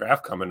in this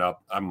draft coming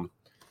up. I'm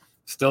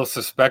still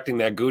suspecting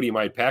that Goody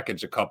might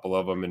package a couple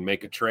of them and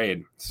make a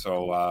trade.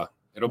 So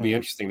it'll be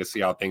interesting to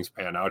see how things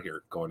pan out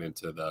here going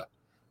into the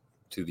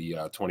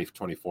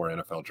 2024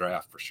 NFL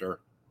draft for sure.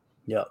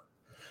 Yep.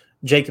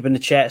 Jacob in the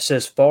chat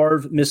says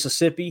Favre,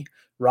 Mississippi,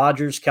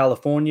 Rodgers,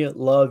 California,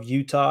 Love,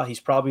 Utah.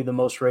 He's probably the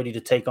most ready to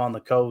take on the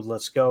code.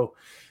 Let's go.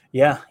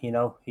 Yeah,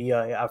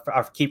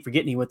 I keep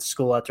forgetting he went to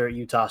school out there at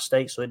Utah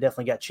State, so it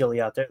definitely got chilly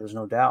out there. There's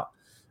no doubt.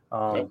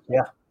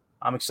 Yeah,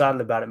 I'm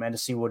excited about it, man, to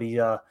see what he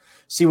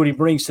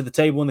brings to the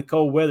table in the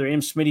cold weather.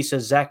 M. Smitty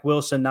says Zach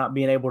Wilson not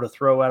being able to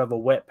throw out of a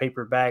wet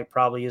paper bag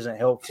probably isn't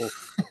helpful.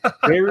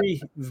 Very,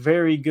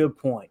 very good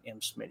point, M.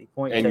 Smitty.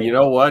 Point. And you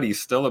know what?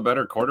 He's still a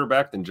better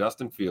quarterback than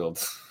Justin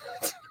Fields.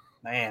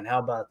 Man, how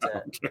about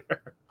that?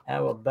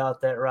 How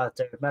about that right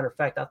there? Matter of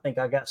fact, I think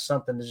I got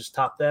something to just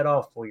top that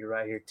off for you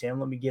right here, Tim.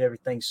 Let me get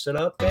everything set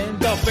up. And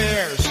the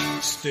Bears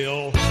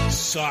still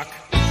suck.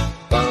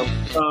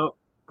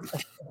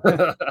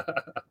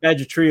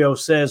 Badger Trio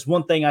says,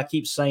 one thing I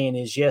keep saying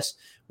is, yes,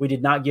 we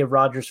did not give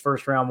Rodgers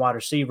first-round wide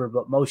receiver,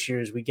 but most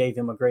years we gave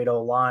him a great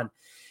O-line.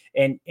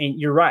 And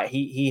you're right.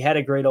 He had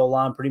a great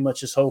O-line pretty much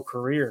his whole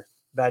career,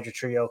 Badger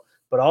Trio.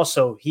 But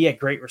also he had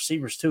great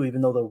receivers too,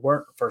 even though they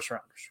weren't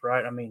first-rounders,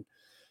 right? I mean,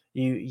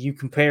 you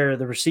compare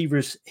the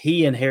receivers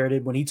he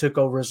inherited when he took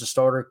over as a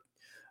starter,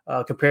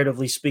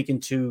 comparatively speaking,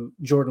 to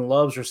Jordan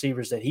Love's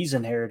receivers that he's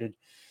inherited.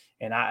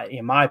 And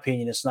in my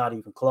opinion, it's not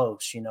even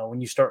close.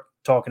 When you start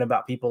talking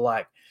about people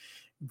like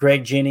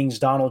Greg Jennings,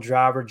 Donald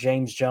Driver,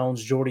 James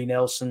Jones, Jordy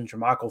Nelson,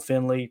 Jermichael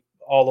Finley,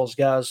 all those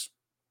guys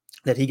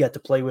that he got to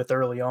play with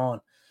early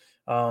on.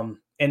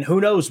 And who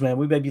knows, man,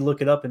 we may be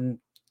looking up in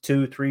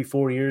 2, 3,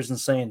 4 years and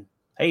saying,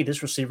 hey,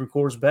 this receiver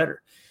core is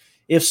better.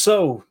 If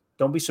so,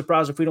 don't be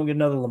surprised if we don't get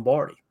another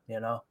Lombardi,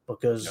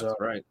 because that's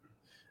right.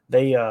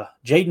 They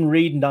Jaden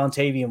Reed and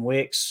Dontavian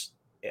Wicks.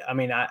 I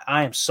mean,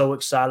 I am so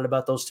excited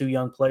about those two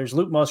young players,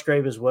 Luke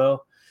Musgrave as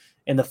well.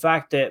 And the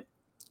fact that,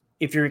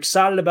 if you're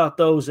excited about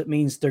those, it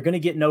means they're going to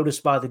get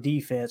noticed by the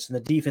defense, and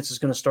the defense is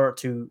going to start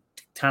to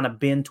kind of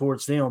bend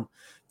towards them.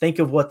 Think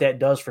of what that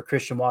does for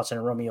Christian Watson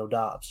and Romeo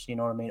Doubs. You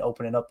know what I mean?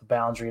 Opening up the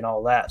boundary and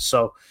all that.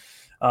 So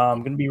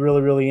going to be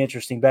really, really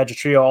interesting. Badger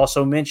Trio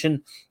also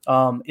mentioned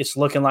it's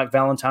looking like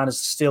Valentine is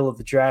the steal of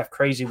the draft.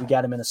 Crazy. We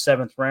got him in the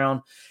 7th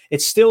round.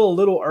 It's still a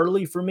little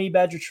early for me,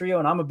 Badger Trio,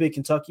 and I'm a big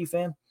Kentucky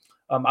fan.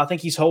 I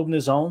think he's holding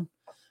his own.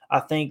 I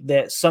think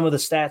that some of the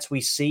stats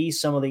we see,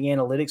 some of the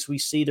analytics we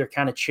see, they're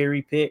kind of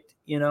cherry picked.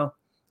 You know,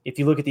 if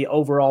you look at the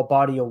overall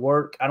body of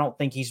work, I don't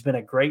think he's been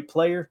a great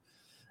player.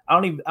 I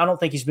don't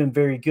think he's been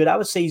very good. I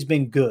would say he's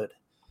been good,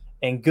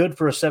 and good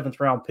for a 7th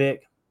round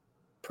pick.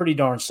 Pretty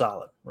darn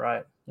solid,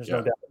 right? There's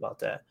no doubt about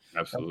that.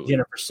 Absolutely.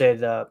 Jennifer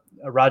said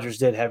Rodgers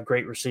did have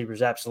great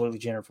receivers. Absolutely,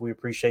 Jennifer. We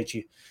appreciate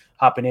you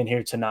hopping in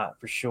here tonight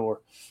for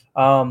sure.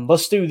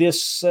 Let's do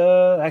this.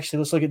 Actually,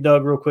 let's look at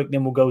Doug real quick,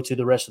 then we'll go to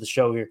the rest of the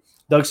show here.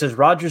 Doug says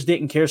Rodgers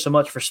didn't care so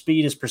much for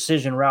speed as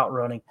precision route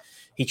running.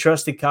 He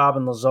trusted Cobb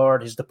and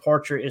Lazard. His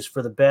departure is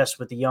for the best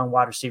with the young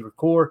wide receiver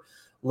core.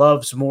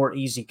 Loves more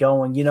easy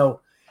going. You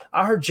know,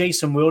 I heard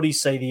Jason Wilde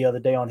say the other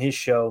day on his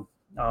show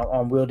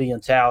on Wilde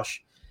and Tausch,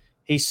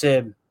 he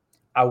said,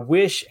 I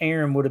wish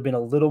Aaron would have been a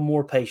little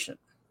more patient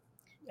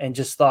and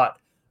just thought,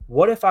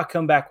 what if I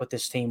come back with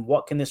this team?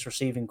 What can this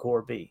receiving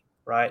core be,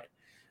 right?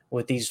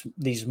 With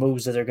these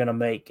moves that they're going to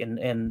make and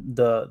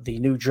the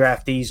new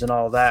draftees and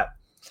all that.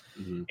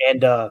 Mm-hmm.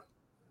 And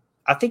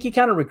I think he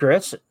kind of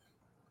regrets it.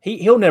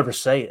 He'll never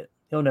say it.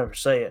 He'll never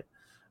say it.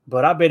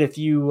 But I bet if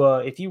you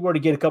were to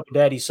get a couple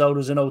Daddy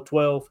Sodas in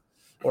 012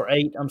 or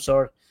 8, I'm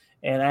sorry,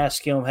 and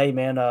ask him, hey,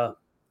 man,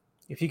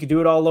 if you could do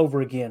it all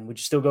over again, would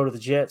you still go to the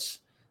Jets?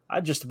 I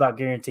just about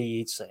guarantee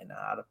he'd say, nah,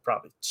 I'd have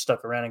probably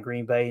stuck around in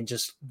Green Bay and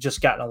just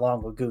gotten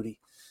along with Goody,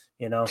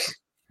 you know.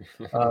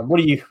 What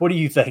do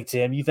you think,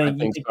 Tim? You think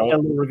so. You got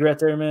a little regret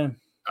there, man?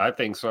 I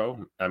think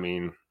so. I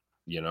mean,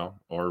 you know,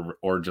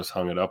 or just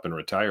hung it up and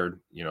retired,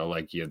 you know,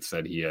 like he had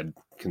said he had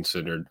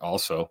considered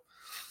also.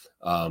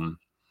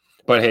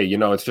 But hey, you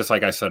know, it's just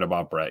like I said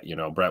about Brett. You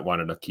know, Brett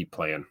wanted to keep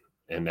playing,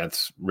 and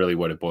that's really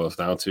what it boils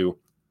down to.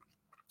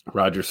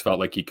 Rodgers felt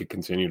like he could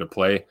continue to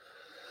play.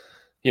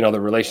 You know,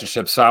 the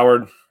relationship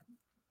soured.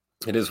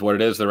 It is what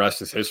it is. The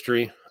rest is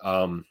history.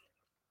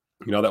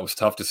 You know, that was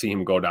tough to see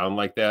him go down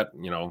like that,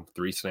 you know,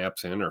 3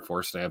 snaps in or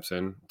 4 snaps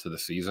in to the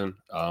season.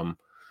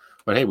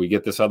 But hey, we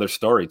get this other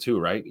story too,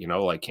 right? You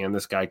know, like, can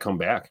this guy come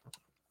back?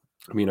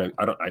 I mean,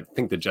 I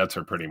think the Jets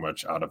are pretty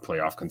much out of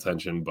playoff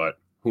contention, but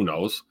who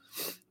knows?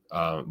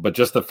 But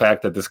just the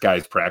fact that this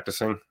guy's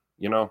practicing,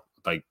 you know,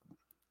 like,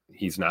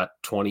 he's not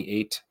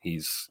 28,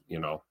 he's, you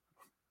know,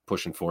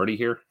 pushing 40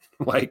 here.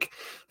 Like,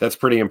 that's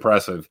pretty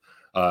impressive.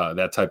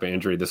 That type of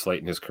injury this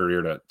late in his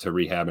career to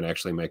rehab and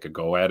actually make a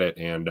go at it.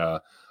 And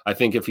I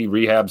think if he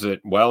rehabs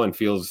it well and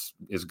feels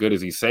as good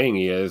as he's saying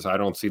he is, I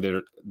don't see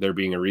there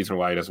being a reason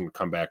why he doesn't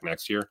come back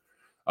next year.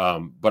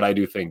 But I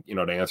do think, you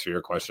know, to answer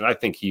your question, I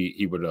think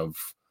he would have,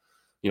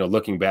 you know,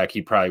 looking back,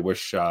 he'd probably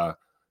wish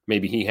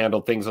maybe he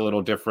handled things a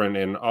little different.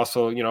 And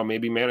also, you know,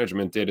 maybe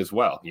management did as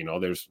well. You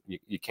know,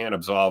 you can't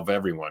absolve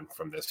everyone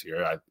from this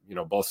here. You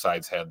know, both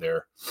sides had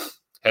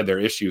their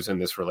issues in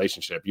this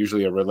relationship.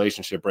 Usually a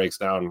relationship breaks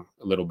down,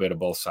 a little bit of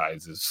both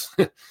sides is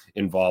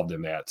involved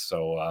in that.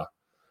 So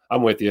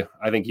I'm with you.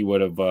 I think he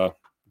would have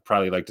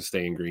probably liked to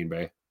stay in Green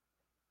Bay.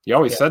 You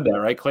always said that,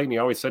 right, Clayton?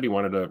 You always said he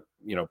wanted to,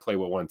 you know, play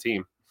with one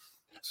team.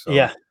 So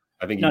yeah,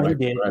 I think he might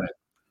be right.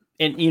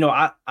 And, you know,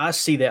 I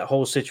see that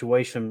whole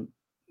situation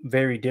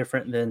very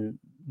different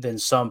than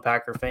some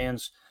Packer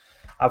fans.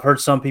 I've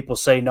heard some people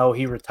say, no,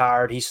 he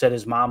retired. He said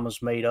his mom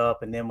was made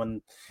up. And then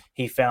when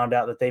he found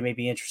out that they may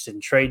be interested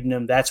in trading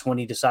him, that's when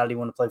he decided he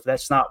wanted to play for.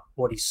 That's not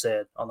what he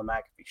said on the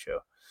McAfee show.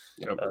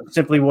 Yep.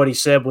 Simply what he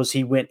said was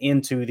he went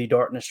into the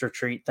darkness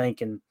retreat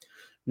thinking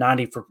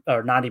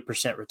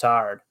 90%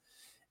 retired.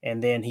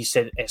 And then he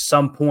said at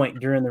some point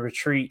during the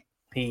retreat,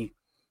 he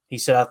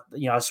said,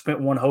 I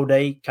spent one whole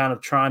day kind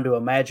of trying to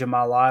imagine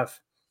my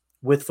life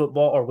with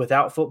football or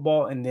without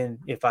football. And then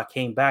if I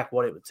came back,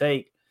 what it would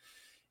take.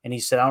 And he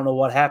said, I don't know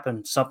what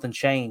happened. Something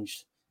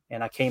changed.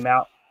 And I came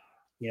out,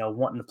 you know,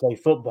 wanting to play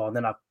football. And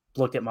then I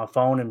looked at my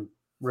phone and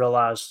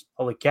realized,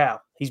 holy cow,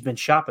 he's been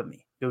shopping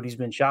me. Dude, he's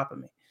been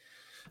shopping me.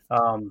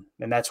 And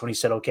that's when he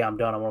said, okay, I'm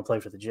done. I want to play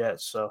for the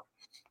Jets. So,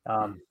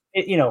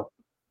 you know,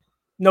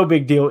 no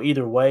big deal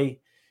either way.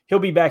 He'll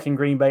be back in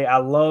Green Bay. I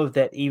love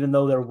that even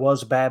though there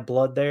was bad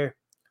blood there,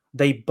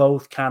 they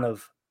both kind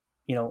of,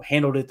 you know,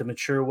 handled it the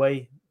mature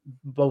way,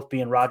 both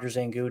being Rodgers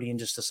and Goody, and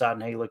just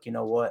deciding, hey, look, you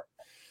know what?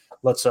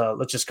 Let's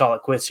just call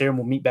it quits here, and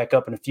we'll meet back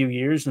up in a few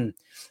years and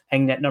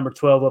hang that number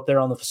 12 up there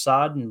on the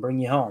facade and bring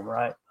you home,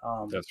 right?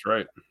 That's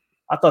right.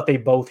 I thought they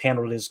both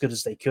handled it as good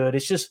as they could.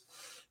 It's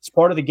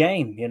part of the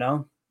game, you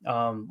know.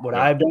 Would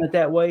I have done it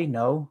that way?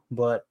 No,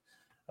 but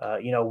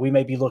you know, we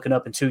may be looking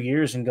up in 2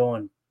 years and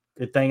going,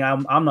 good thing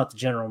I'm not the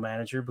general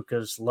manager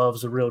because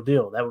Love's the real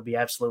deal. That would be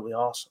absolutely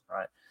awesome,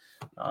 right?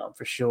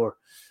 For sure.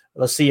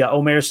 Let's see.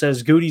 Omer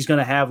says Goody's going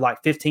to have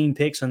like 15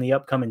 picks in the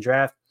upcoming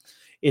draft.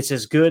 It's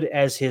as good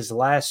as his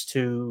last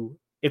 2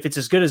 if it's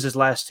as good as his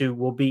last two,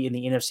 will be in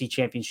the NFC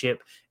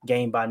Championship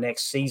game by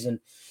next season.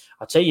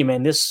 I'll tell you,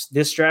 man,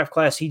 this draft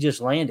class he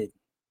just landed,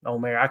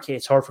 Omer,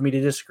 it's hard for me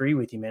to disagree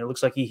with you, man. It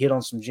looks like he hit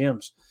on some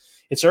gems.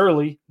 It's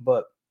early,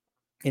 but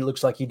it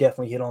looks like he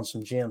definitely hit on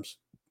some gems.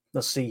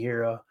 Let's see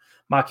here.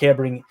 Mike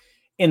Hebring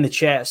in the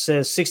chat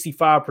says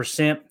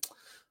 65%.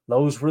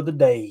 Those were the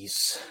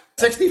days.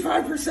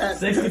 65%.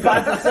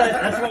 65%.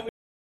 That's what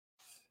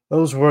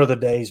those were the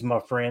days, my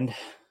friend.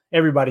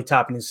 Everybody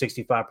topping in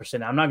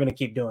 65%. I'm not going to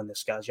keep doing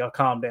this, guys. Y'all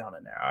calm down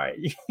in there, all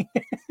right?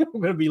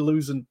 We're going to be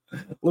losing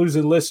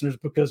listeners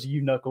because of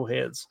you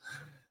knuckleheads.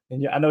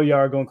 And I know y'all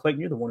are going, Clayton,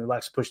 you're the one who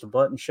likes to push the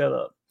button. Shut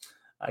up.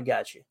 I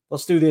got you.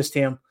 Let's do this,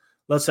 Tim.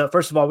 Let's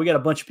first of all, we got a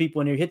bunch of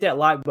people in here. Hit that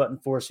like button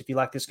for us if you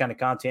like this kind of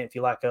content. If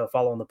you like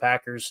following the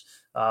Packers,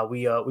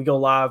 we go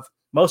live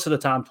most of the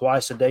time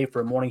twice a day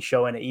for a morning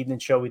show and an evening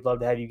show. We'd love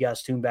to have you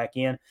guys tune back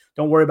in.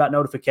 Don't worry about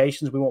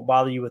notifications. We won't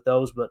bother you with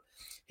those, but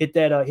hit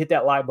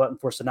that like button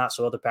for us tonight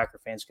so other Packer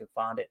fans can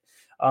find it.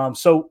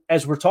 So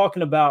as we're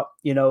talking about,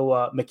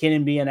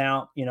 McKinnon being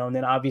out, and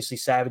then obviously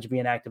Savage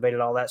being activated,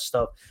 all that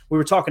stuff. We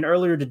were talking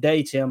earlier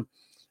today, Tim,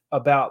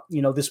 about,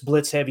 this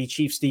blitz heavy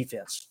Chiefs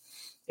defense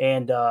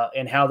and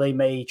how they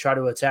may try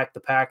to attack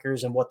the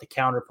Packers and what the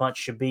counter punch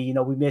should be.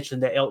 We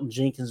mentioned that Elton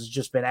Jenkins has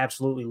just been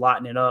absolutely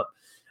lighting it up.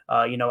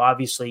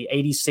 Obviously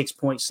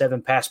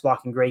 86.7 pass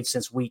blocking grade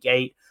since week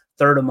 8,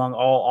 third among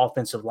all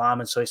offensive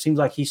linemen. So it seems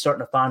like he's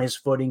starting to find his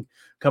footing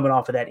coming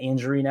off of that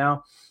injury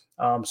now.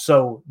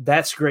 So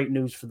that's great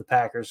news for the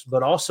Packers.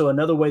 But also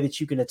another way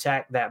that you can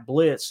attack that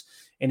blitz,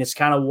 and it's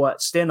kind of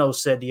what Steno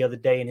said the other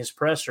day in his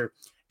presser,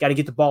 got to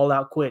get the ball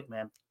out quick,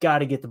 man. Got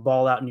to get the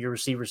ball out in your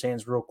receiver's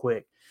hands real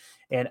quick.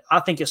 And I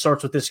think it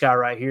starts with this guy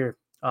right here.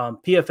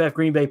 PFF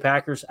Green Bay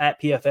Packers at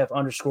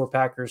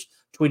PFF_Packers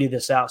tweeted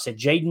this out, said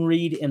Jayden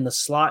Reed in the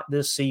slot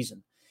this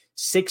season,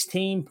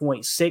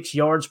 16.6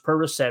 yards per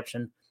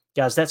reception.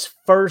 Guys, that's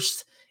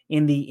first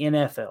in the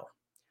NFL.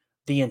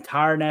 The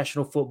entire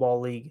National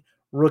Football League,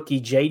 rookie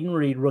Jayden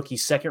Reed, rookie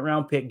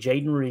second-round pick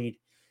Jayden Reed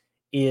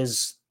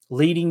is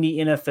leading the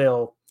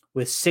NFL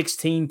with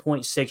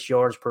 16.6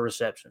 yards per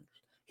reception.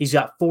 He's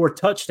got 4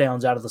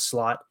 touchdowns out of the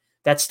slot.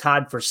 That's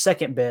tied for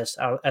second best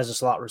as a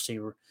slot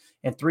receiver.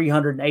 And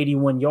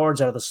 381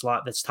 yards out of the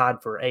slot, that's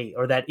tied for 8th,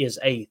 or that is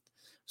 8th.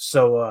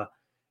 So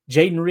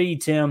Jayden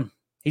Reed, Tim,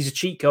 he's a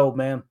cheat code,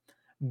 man.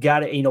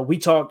 Got it. We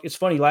talked. It's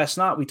funny. Last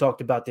night we talked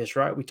about this,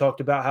 right? We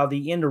talked about how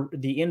the end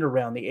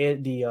around,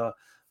 the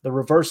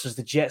reverses,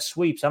 the jet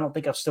sweeps. I don't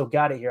think I've still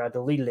got it here. I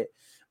deleted it,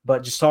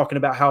 but just talking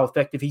about how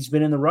effective he's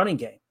been in the running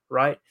game,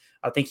 right?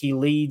 I think he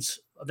leads.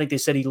 I think they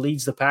said he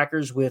leads the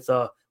Packers with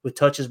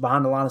touches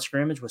behind the line of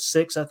scrimmage with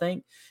 6, I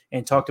think,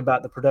 and talked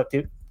about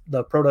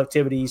the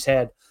productivity he's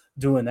had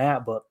doing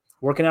that. But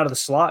working out of the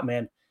slot,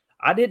 man,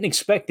 I didn't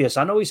expect this.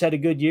 I know he's had a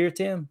good year,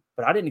 Tim,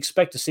 but I didn't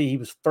expect to see he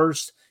was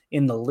first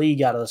in the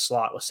league out of the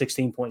slot with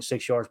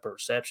 16.6 yards per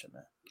reception,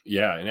 man.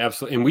 Yeah, and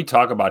absolutely. And we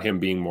talk about him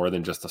being more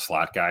than just a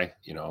slot guy.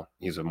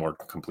 He's a more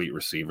complete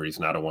receiver. He's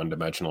not a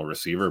one-dimensional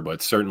receiver,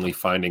 but certainly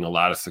finding a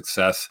lot of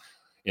success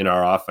in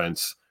our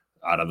offense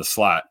out of the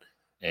slot.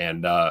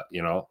 And,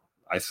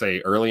 I say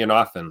early and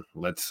often,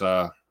 let's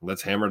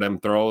hammer them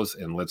throws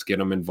and let's get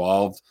them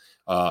involved.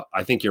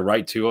 I think you're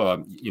right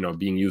too.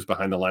 Being used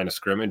behind the line of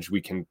scrimmage,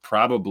 we can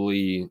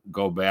probably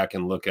go back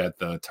and look at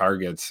the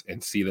targets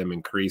and see them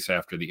increase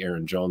after the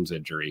Aaron Jones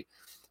injury.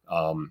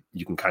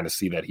 You can kind of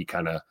see that he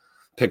kind of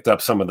picked up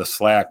some of the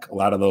slack, a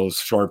lot of those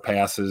short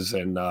passes.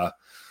 And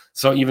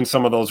so even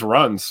some of those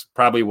runs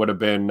probably would have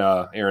been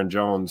Aaron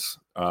Jones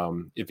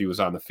if he was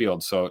on the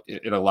field. So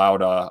it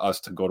allowed us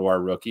to go to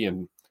our rookie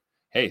and,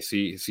 hey,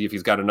 see if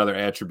he's got another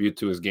attribute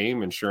to his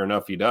game. And sure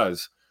enough, he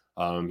does.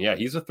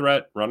 He's a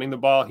threat running the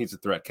ball. He's a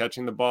threat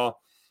catching the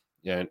ball.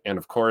 And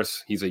of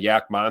course, he's a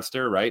yak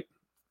monster, right?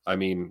 I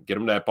mean, get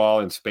him that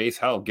ball in space.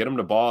 Hell, get him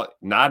the ball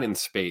not in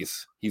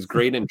space. He's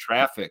great in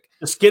traffic.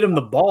 Just get him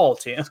the ball,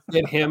 Tim.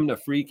 Get him the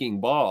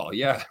freaking ball.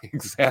 Yeah,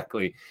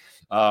 exactly.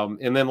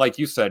 And then, like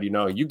you said,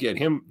 you get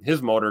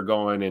his motor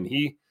going, and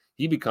he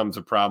becomes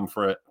a problem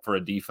for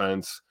a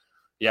defense.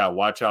 Yeah,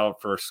 watch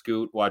out for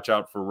Scoot. Watch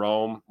out for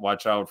Rome.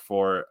 Watch out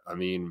for,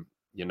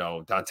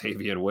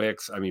 Dontavian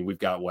Wicks. I mean, we've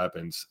got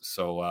weapons.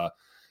 So,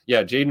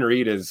 Jayden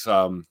Reed is,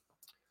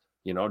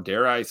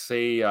 dare I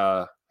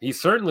say,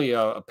 he's certainly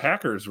a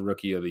Packers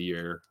Rookie of the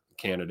Year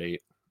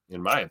candidate,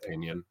 in my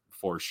opinion,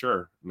 for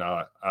sure.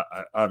 Now,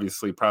 I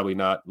obviously probably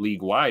not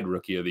league-wide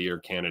Rookie of the Year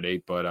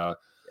candidate, but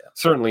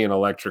certainly an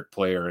electric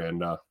player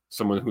and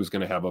someone who's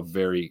going to have a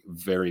very,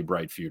 very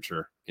bright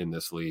future in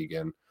this league.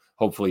 And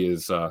hopefully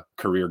is a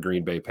career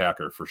Green Bay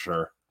Packer for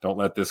sure. Don't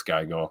let this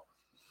guy go.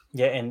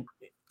 Yeah, and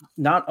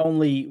not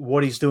only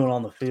what he's doing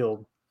on the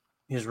field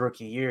his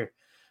rookie year,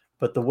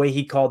 but the way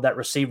he called that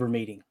receiver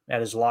meeting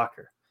at his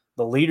locker,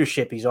 the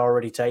leadership he's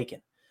already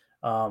taken.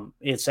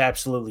 It's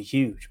absolutely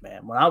huge,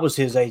 man. When I was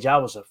his age, I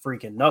was a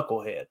freaking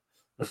knucklehead.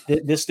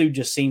 This dude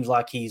just seems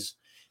like he's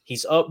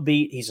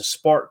upbeat. He's a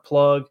spark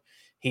plug.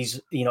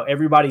 He's,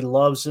 everybody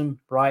loves him,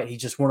 right?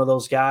 He's just one of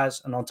those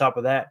guys. And on top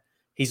of that,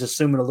 he's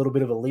assuming a little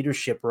bit of a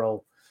leadership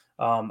role.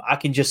 I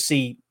can just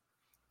see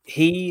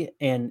he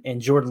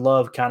and Jordan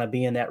Love kind of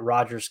being that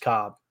Rodgers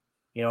Cobb,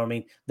 you know what I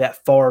mean?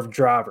 That Favre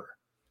driver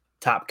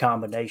type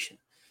combination.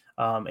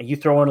 And you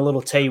throw in a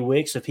little Tay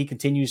Wicks if he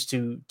continues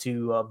to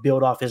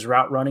build off his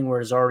route running where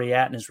he's already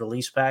at in his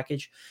release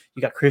package.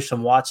 You got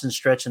Christian Watson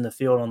stretching the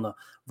field on the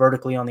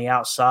vertically on the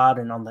outside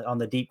and on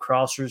the deep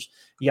crossers.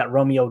 You got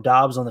Romeo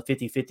Doubs on the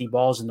 50-50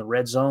 balls in the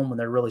red zone when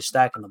they're really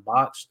stacking the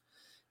box.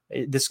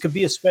 This could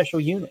be a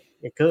special unit.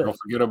 It could. Don't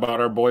forget about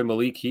our boy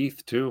Malik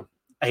Heath too.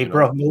 Hey,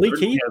 bro, Malik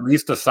Heath, at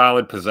least a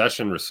solid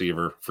possession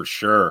receiver for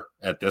sure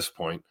at this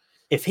point.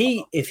 If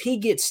he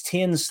gets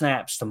 10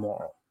 snaps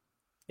tomorrow.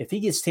 If he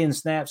gets 10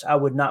 snaps, I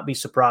would not be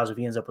surprised if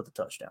he ends up with a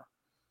touchdown.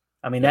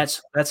 I mean,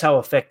 that's how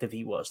effective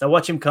he was. Now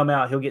watch him come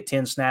out. He'll get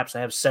 10 snaps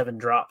and have 7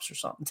 drops or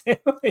something.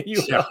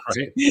 Yeah,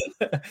 right.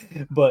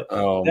 But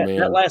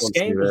that last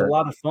game was a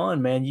lot of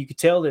fun, man. You could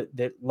tell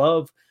that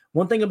Love –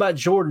 one thing about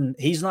Jordan,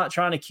 he's not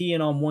trying to key in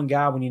on one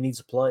guy when he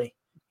needs a play.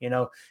 You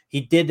know,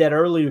 he did that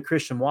earlier.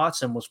 Christian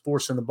Watson was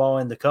forcing the ball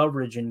into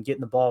coverage and getting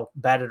the ball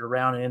batted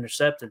around and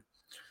intercepted.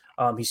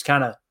 He's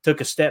kind of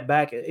took a step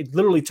back. It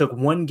literally took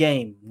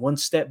one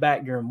step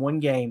back during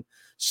one game,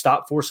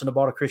 stopped forcing the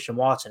ball to Christian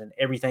Watson, and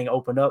everything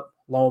opened up.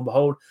 Lo and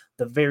behold,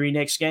 the very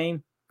next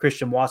game,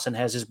 Christian Watson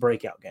has his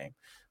breakout game.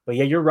 But,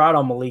 yeah, you're right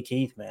on Malik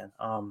Heath, man.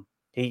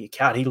 He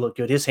looked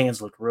good. His hands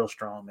looked real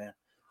strong, man.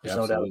 There's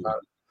no doubt about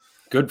it.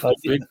 Good,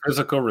 big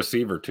physical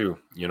receiver, too.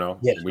 You know,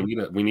 yes.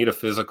 We need a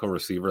physical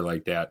receiver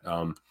like that.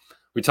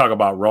 We talk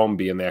about Rome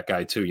being that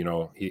guy, too. You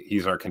know,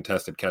 he's our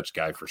contested catch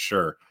guy for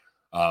sure.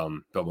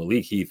 But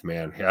Malik Heath,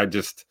 man,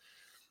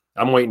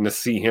 I'm waiting to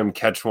see him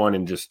catch one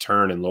and just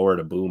turn and lower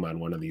the boom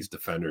on one of these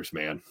defenders,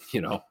 man.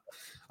 You know,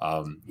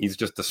 he's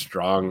just a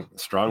strong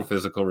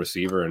physical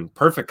receiver and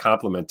perfect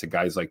complement to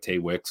guys like Tay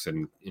Wicks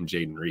and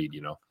Jayden Reed,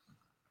 you know.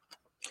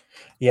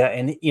 Yeah.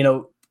 And, you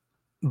know,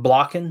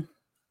 blocking,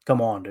 come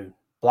on, dude.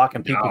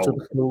 Blocking people to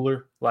the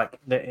cooler.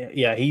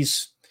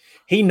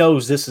 He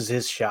knows this is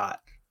his shot.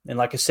 And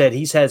like I said,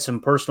 he's had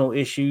some personal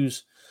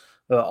issues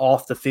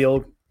off the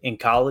field in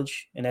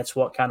college, and that's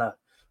what kind of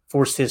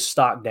forced his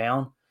stock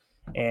down.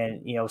 And,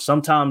 you know,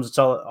 sometimes it's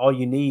all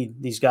you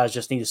need. These guys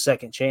just need a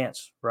second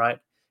chance, right?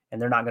 And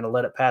they're not going to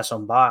let it pass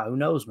on by. Who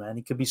knows, man?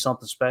 He could be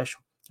something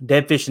special.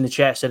 Deadfish in the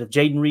chat said if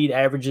Jayden Reed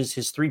averages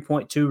his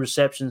 3.2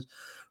 receptions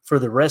for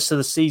the rest of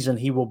the season,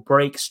 he will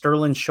break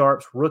Sterling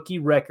Sharp's rookie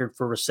record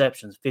for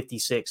receptions,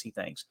 56, he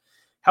thinks.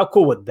 How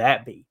cool would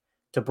that be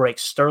to break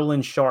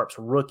Sterling Sharp's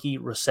rookie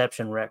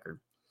reception record?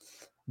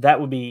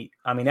 That would be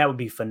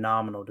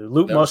phenomenal, dude.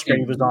 Luke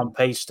Musgrave was on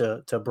pace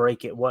to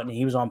break it, wasn't he?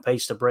 He was on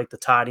pace to break the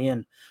tight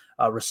end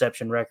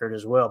reception record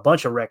as well. A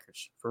bunch of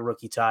records for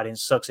rookie tight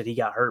ends. Sucks that he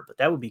got hurt, but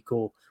that would be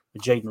cool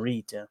with Jayden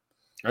Reed, Tim.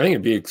 I think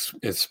it'd be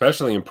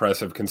especially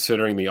impressive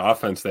considering the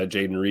offense that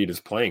Jayden Reed is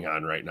playing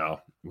on right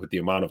now with the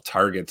amount of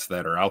targets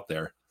that are out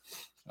there.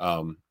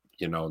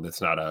 You know,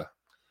 that's not a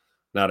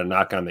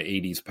knock on the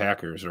 80s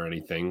Packers or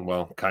anything.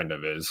 Well, kind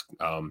of is.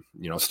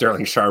 You know,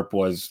 Sterling Sharp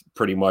was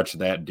pretty much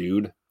that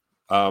dude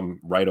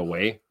right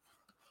away.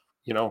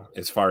 You know,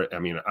 I'm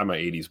an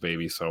 80s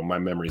baby, so my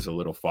memory's a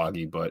little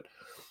foggy, but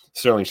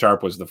Sterling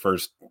Sharp was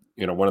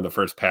one of the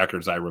first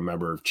Packers I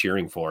remember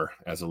cheering for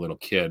as a little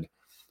kid.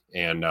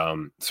 And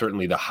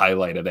certainly the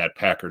highlight of that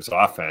Packers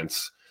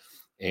offense.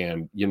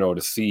 And, you know,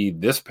 to see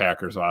this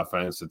Packers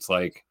offense, it's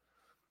like,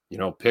 you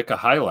know, pick a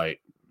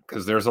highlight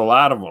because there's a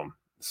lot of them.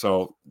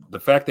 So the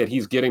fact that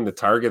he's getting the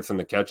targets and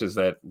the catches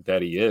that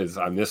he is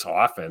on this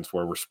offense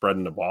where we're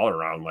spreading the ball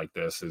around like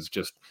this is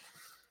just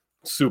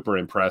super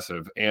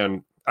impressive.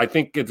 And I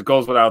think it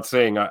goes without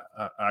saying,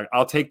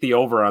 I'll take the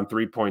over on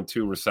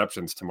 3.2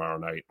 receptions tomorrow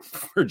night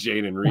for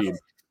Jayden Reed.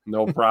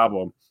 No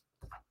problem.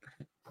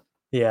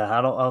 Yeah,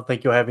 I don't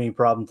think you'll have any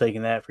problem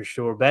taking that for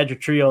sure. Badger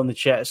Trio in the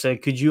chat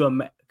said, could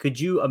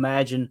you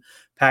imagine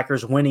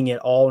Packers winning it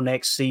all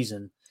next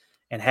season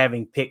and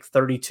having pick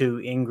 32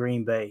 in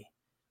Green Bay?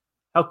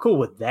 How cool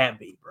would that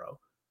be, bro?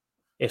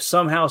 If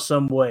somehow,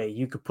 some way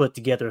you could put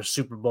together a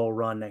Super Bowl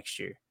run next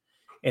year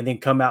and then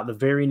come out the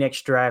very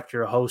next draft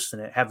you're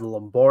hosting it, have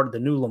the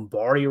new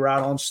Lombardi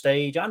ride on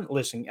stage. I'm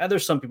listening.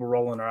 There's some people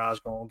rolling their eyes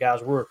going, guys,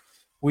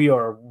 we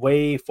are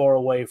way far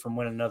away from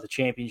winning another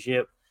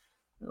championship.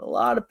 A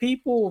lot of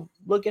people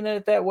looking at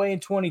it that way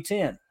in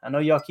 2010. I know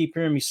y'all keep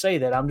hearing me say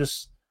that. I'm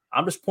just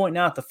pointing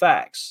out the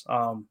facts.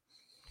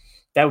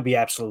 That would be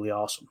absolutely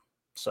awesome.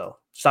 So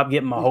stop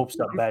getting my hopes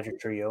up, Badger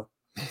Trio.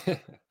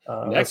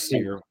 Next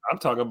year, I'm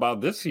talking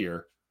about this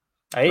year.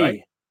 Hey,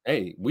 right?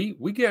 Hey, we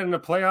get in the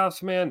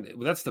playoffs, man.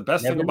 That's the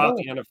best thing about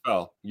the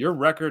NFL. Your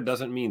record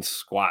doesn't mean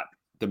squat.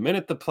 The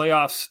minute the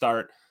playoffs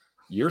start,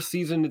 your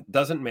season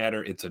doesn't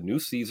matter. It's a new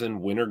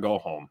season, win or go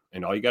home.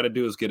 And all you got to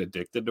do is get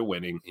addicted to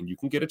winning, and you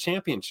can get a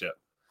championship.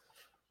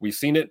 We've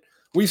seen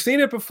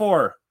it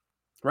before,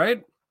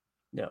 right?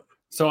 Yeah.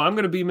 So I'm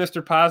going to be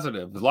Mr.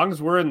 Positive. As long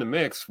as we're in the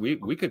mix, we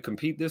could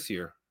compete this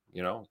year.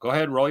 You know, go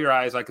ahead, roll your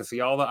eyes. I can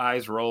see all the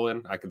eyes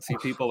rolling. I can see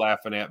people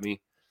laughing at me.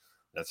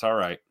 That's all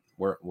right.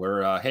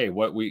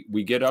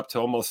 We get up to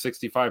almost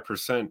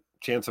 65%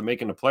 chance of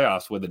making the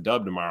playoffs with a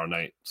dub tomorrow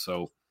night.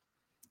 So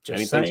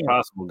anything's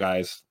possible,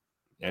 guys.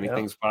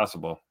 Anything's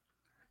possible.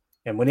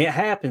 And when it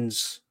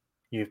happens,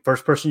 the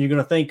first person you're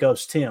going to think of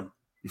is Tim,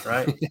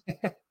 right?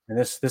 And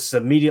this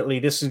immediately,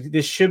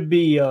 this should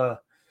be,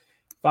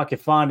 if I could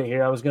find it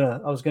here, I was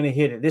gonna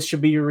hit it. This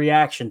should be your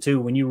reaction too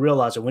when you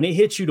realize it. When it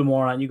hits you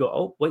tomorrow night, you go,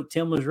 "Oh, wait,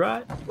 Tim was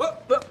right."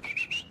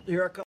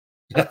 Here I come.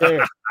 Right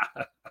there.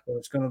 So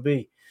it's going to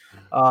be.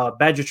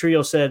 Badger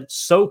Trio said,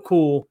 "So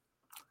cool."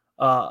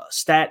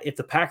 Stat: if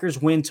the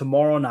Packers win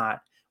tomorrow night,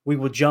 we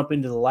will jump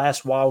into the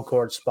last wild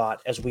card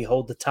spot as we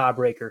hold the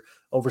tiebreaker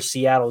over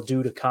Seattle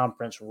due to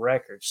conference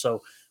records.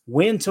 So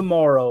win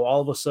tomorrow,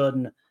 all of a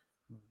sudden,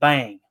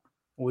 bang,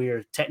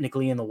 we're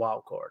technically in the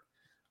wild card.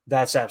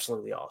 That's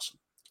absolutely awesome.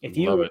 If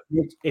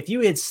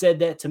you had said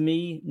that to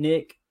me,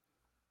 Nick,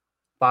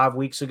 5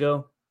 weeks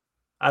ago,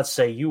 I'd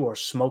say you are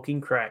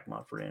smoking crack,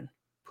 my friend.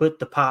 Put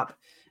the pop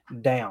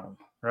down,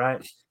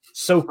 right?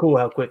 So cool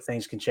how quick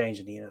things can change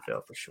in the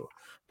NFL for sure.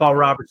 Paul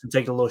Robertson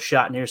taking a little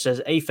shot in here,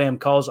 says AFAM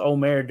calls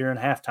Omer during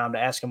halftime to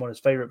ask him what his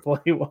favorite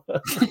play was.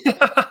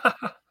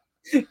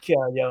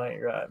 God, y'all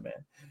ain't right,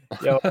 man.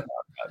 Y'all ain't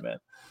right,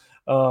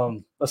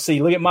 man. Let's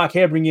see. Look at Mike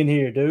Hebring in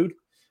here, dude.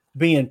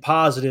 Being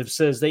positive,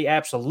 says they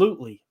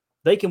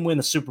can win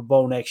the Super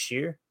Bowl next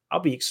year. I'll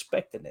be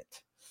expecting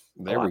it.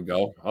 There we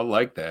go. I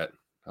like that.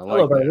 I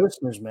love our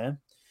listeners, man.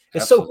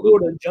 It's so cool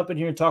to jump in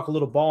here and talk a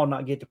little ball and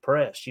not get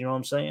depressed. You know what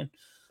I'm saying?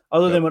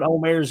 Other than when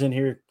Omer's in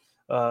here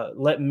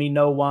letting me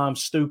know why I'm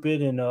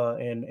stupid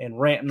and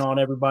ranting on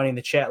everybody in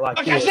the chat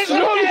like this.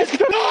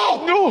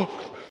 No.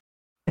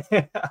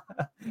 I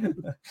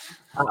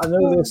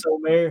know this,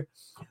 Omer.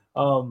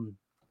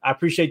 I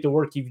appreciate the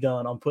work you've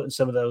done on putting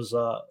some of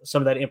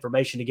that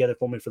information together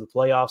for me for the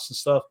playoffs and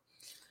stuff.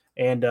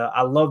 And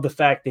I love the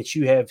fact that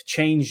you have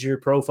changed your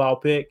profile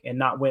pic and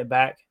not went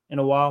back in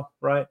a while,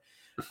 right?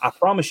 I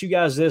promise you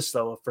guys this,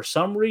 though. If for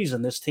some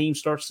reason this team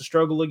starts to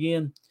struggle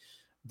again,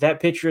 that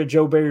picture of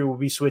Joe Barry will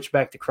be switched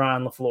back to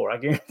crying LaFleur. I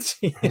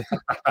guarantee it.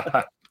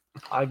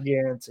 I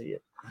guarantee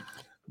it.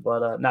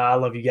 But, I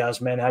love you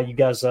guys, man. How you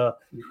guys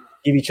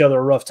give each other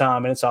a rough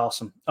time, and it's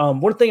awesome.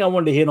 One thing I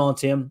wanted to hit on,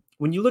 Tim,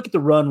 when you look at the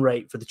run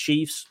rate for the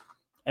Chiefs,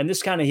 and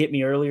this kind of hit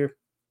me earlier,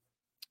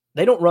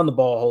 they don't run the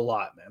ball a whole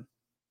lot, man.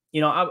 You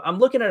know, I'm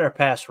looking at our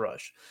pass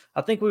rush.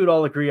 I think we would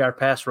all agree our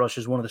pass rush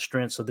is one of the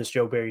strengths of this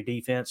Joe Barry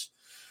defense.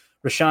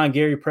 Rashawn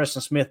Gary,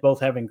 Preston Smith,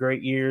 both having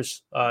great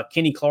years.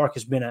 Kenny Clark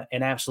has been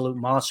an absolute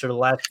monster the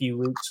last few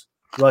weeks,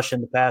 rushing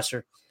the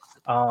passer.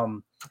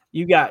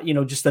 You got,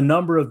 just a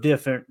number of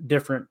different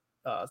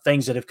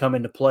things that have come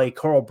into play.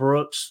 Carl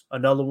Brooks,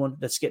 another one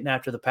that's getting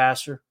after the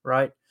passer,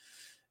 right?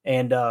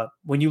 And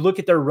when you look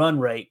at their run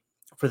rate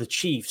for the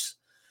Chiefs,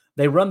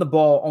 they run the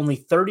ball only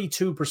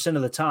 32%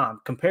 of the time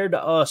compared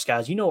to us,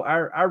 guys.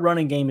 Our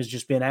running game has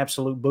just been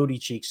absolute booty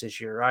cheeks this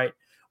year, right?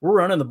 We're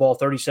running the ball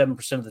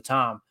 37% of the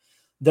time.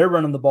 They're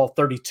running the ball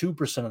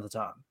 32% of the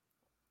time.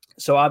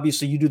 So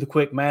obviously you do the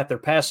quick math. They're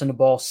passing the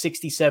ball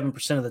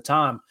 67% of the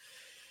time.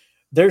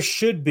 There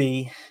should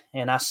be,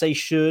 and I say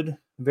should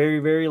very,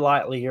 very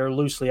lightly here,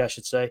 loosely I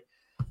should say,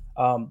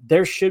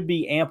 there should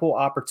be ample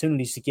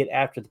opportunities to get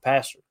after the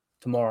passer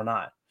tomorrow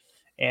night.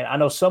 And I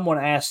know someone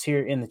asked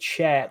here in the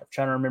chat, I'm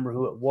trying to remember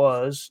who it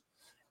was,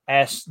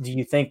 asked, do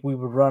you think we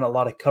would run a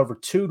lot of cover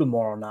 2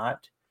 tomorrow night?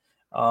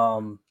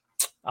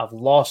 I've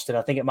lost it.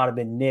 I think it might have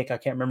been Nick. I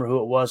can't remember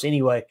who it was.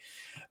 Anyway,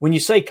 when you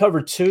say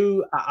cover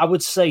 2, I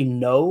would say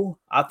no.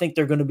 I think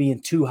they're going to be in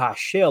too high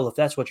shell if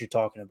that's what you're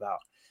talking about,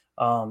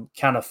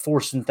 kind of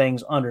forcing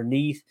things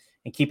underneath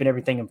and keeping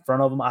everything in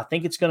front of them. I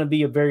think it's going to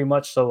be a very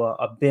much so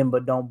a bend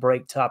but don't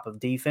break type of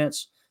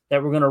defense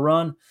that we're going to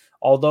run.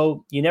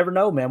 Although you never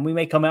know, man. We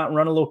may come out and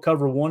run a little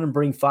cover 1 and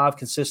bring 5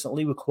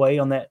 consistently with Quay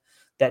on that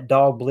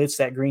dog blitz,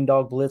 that green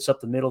dog blitz up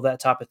the middle,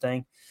 that type of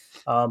thing.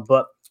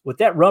 But with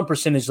that run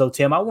percentage, though,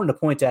 Tim, I wanted to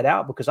point that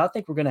out because I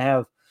think we're going to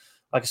have,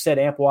 like I said,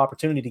 ample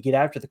opportunity to get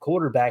after the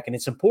quarterback. And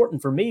it's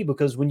important for me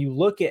because when you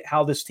look at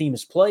how this team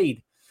has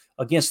played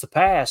against the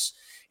pass,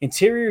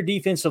 interior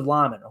defensive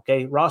linemen,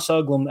 okay, Ross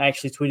Uglum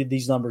actually tweeted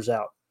these numbers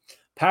out.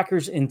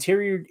 Packers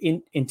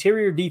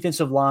interior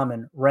defensive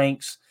lineman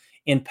ranks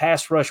in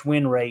pass rush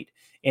win rate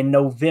in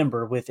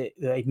November with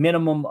a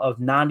minimum of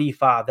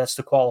 95. That's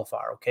the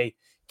qualifier, okay?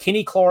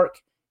 Kenny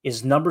Clark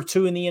is number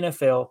 2 in the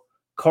NFL.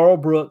 Carl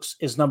Brooks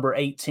is number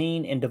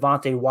 18, and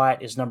Devontae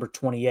Wyatt is number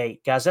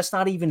 28. Guys, that's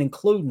not even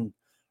including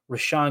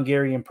Rashawn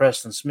Gary and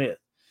Preston Smith.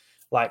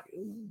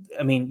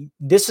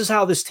 This is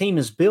how this team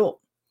is built.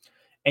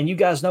 And you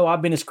guys know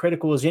I've been as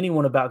critical as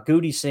anyone about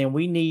Goody saying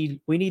we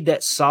need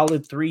that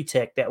solid 3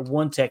 tech, that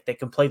 1 tech that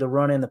can play the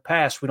run and the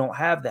pass. We don't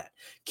have that.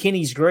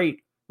 Kenny's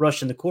great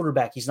rushing the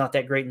quarterback. He's not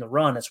that great in the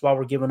run. That's why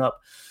we're giving up,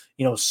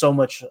 so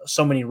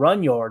many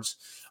run yards.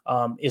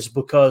 Is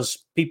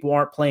because people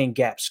aren't playing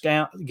gap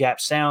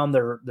sound.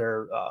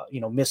 They're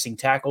missing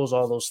tackles,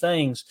 all those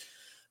things.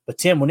 But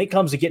Tim, when it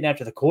comes to getting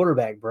after the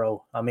quarterback,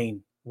 bro,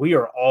 we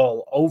are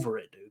all over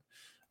it, dude.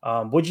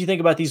 What do you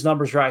think about these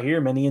numbers right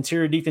here, man? The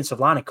interior defensive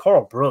line and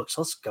Carl Brooks.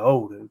 Let's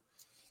go, dude.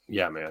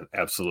 Yeah, man,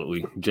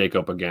 absolutely.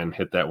 Jacob again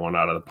hit that one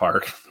out of the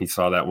park. He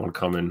saw that one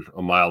coming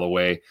a mile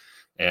away,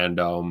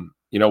 and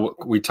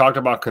we talked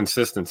about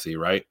consistency,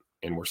 right?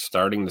 and we're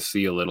starting to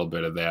see a little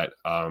bit of that.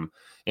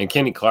 And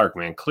Kenny Clark,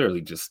 man,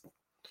 clearly just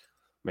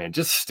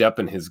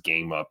stepping his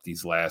game up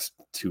these last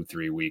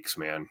 2-3 weeks,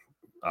 man.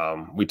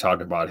 We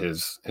talked about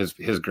his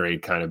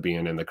grade kind of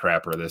being in the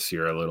crapper this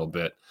year a little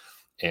bit.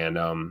 And,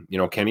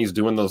 Kenny's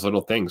doing those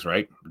little things,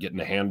 right? Getting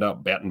the hand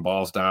up, batting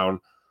balls down,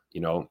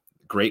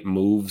 great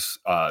moves.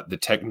 The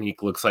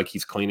technique looks like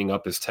he's cleaning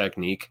up his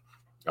technique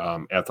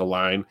at the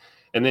line.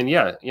 And then,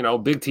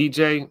 big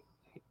TJ,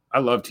 I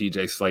love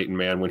TJ Slayton,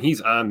 man. When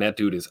he's on, that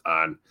dude is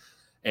on.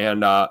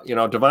 And,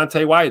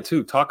 Devontae Wyatt,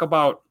 too. Talk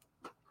about,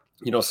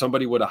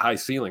 somebody with a high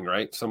ceiling,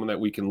 right? Someone that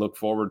we can look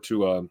forward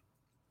to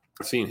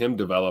seeing him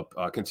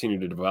continue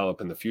to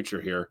develop in the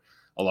future here,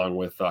 along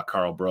with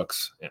Carl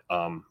Brooks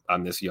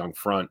on this young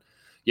front.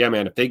 Yeah,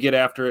 man, if they get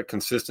after it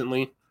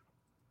consistently,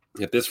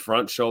 if this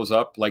front shows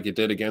up like it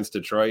did against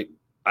Detroit,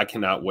 I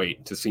cannot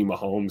wait to see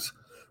Mahomes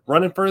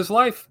running for his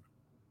life.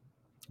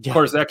 Yeah. Of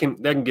course, that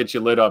can get you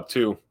lit up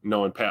too,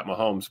 knowing Pat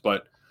Mahomes.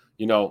 But,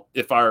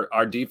 if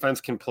our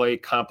defense can play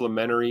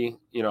complementary,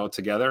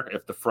 together,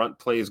 if the front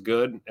plays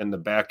good and the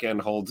back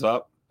end holds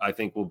up, I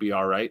think we'll be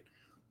all right.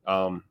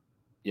 But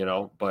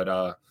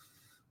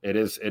it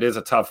is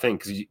a tough thing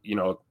because,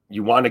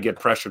 you want to get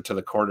pressure to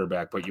the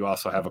quarterback, but you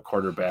also have a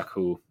quarterback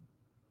who,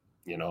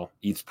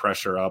 eats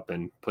pressure up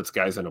and puts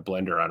guys in a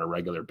blender on a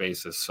regular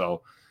basis.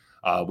 So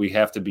we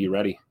have to be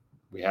ready.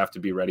 We have to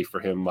be ready for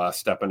him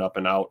stepping up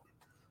and out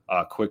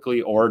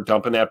quickly or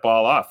dumping that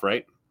ball off,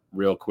 right?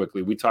 Real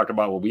quickly. We talked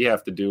about what we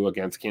have to do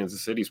against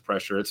Kansas City's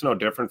pressure. It's no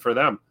different for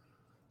them.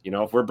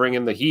 If we're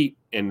bringing the heat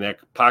and that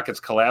pocket's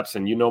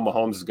collapsing,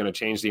 Mahomes is going to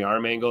change the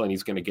arm angle and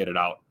he's going to get it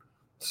out.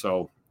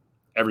 So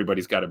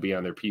everybody's got to be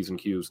on their P's and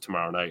Q's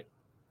tomorrow night.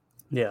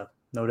 Yeah,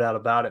 no doubt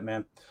about it,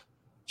 man.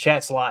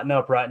 Chat's lighting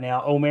up right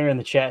now. Omer in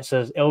the chat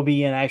says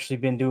LBN actually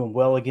been doing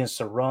well against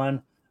the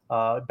run.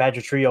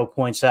 Badger Trio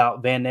points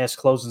out Van Ness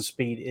closing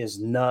speed is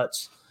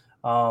nuts.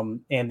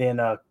 And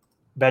then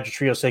Badger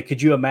Trio say,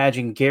 could you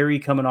imagine Gary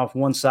coming off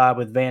one side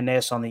with Van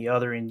Ness on the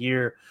other in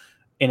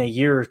a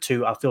year or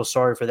two? I feel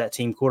sorry for that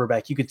team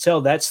quarterback. You could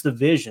tell that's the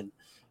vision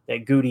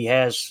that Goody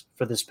has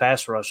for this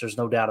pass rush. There's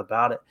no doubt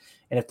about it.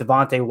 And if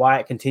Devontae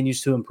Wyatt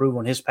continues to improve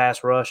on his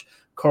pass rush,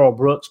 Carl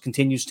Brooks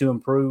continues to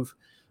improve.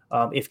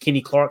 If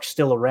Kenny Clark's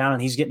still around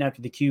and he's getting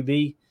after the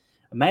QB,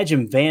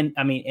 imagine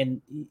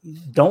and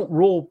don't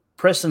rule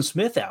Preston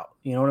Smith out.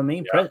 You know what I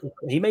mean? Yeah.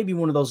 He may be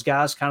one of those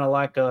guys kind of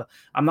like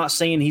I'm not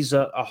saying he's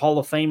a Hall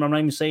of Fame. I'm not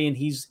even saying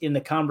he's in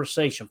the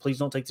conversation. Please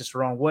don't take this the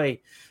wrong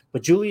way.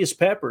 But Julius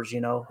Peppers,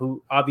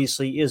 who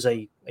obviously is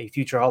a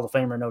future Hall of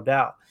Famer, no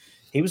doubt.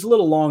 He was a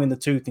little long in the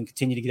tooth and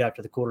continued to get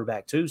after the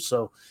quarterback too.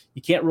 So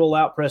you can't rule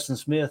out Preston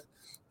Smith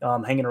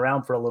hanging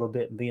around for a little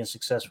bit and being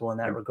successful in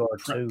that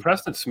regard too.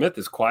 Preston Smith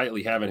is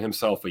quietly having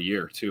himself a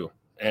year too.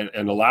 And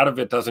a lot of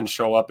it doesn't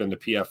show up in the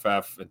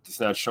PFF.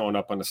 It's not showing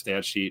up on the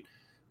stat sheet,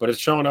 but it's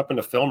showing up in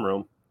the film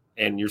room.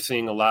 And you're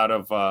seeing a lot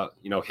of,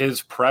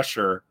 his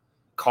pressure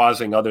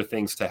causing other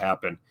things to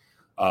happen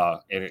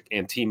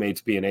and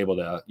teammates being able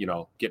to,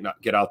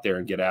 get out there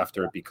and get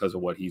after it because of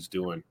what he's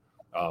doing.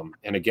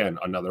 And again,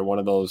 another one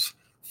of those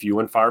few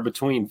and far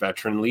between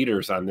veteran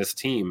leaders on this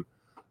team.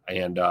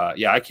 And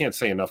I can't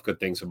say enough good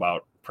things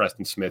about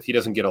Preston Smith. He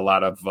doesn't get a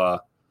lot of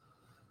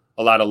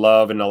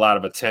love and a lot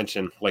of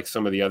attention like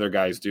some of the other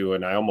guys do.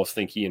 And I almost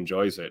think he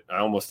enjoys it. I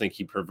almost think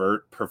he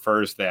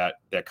prefers that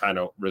kind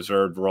of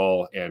reserved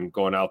role and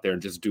going out there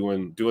and just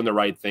doing the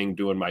right thing,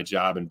 doing my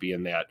job and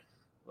being that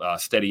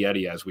steady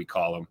Eddie, as we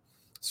call him.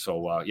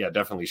 So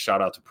definitely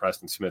shout out to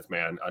Preston Smith,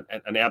 man,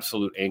 an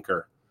absolute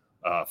anchor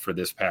for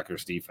this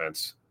Packers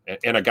defense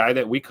and a guy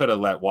that we could have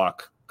let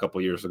walk a couple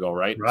years ago,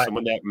 right?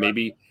 Someone that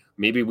maybe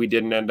we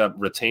didn't end up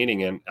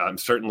retaining. And I'm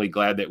certainly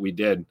glad that we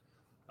did.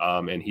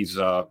 And he's,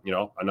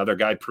 another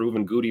guy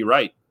proving Goody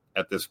right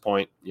at this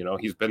point.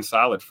 He's been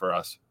solid for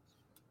us.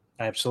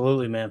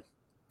 Absolutely, man.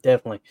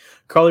 Definitely.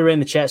 Carly Ray in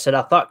the chat said,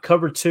 I thought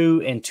cover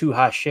 2 and 2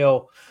 high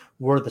shell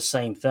were the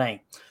same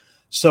thing.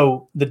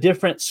 So the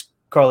difference,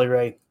 Carly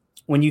Ray,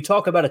 when you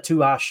talk about a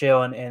 2 high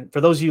shell, and for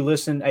those of you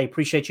listening, I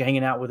appreciate you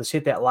hanging out with us.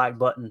 Hit that like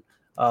button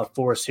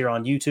for us here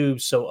on YouTube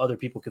so other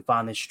people can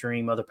find this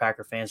stream, other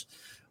Packer fans.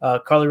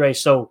 Carly Ray,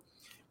 so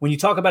when you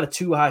talk about a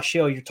 2 high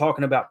shell, you're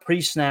talking about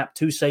pre-snap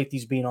 2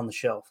 safeties being on the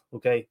shelf,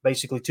 okay?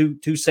 Basically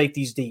two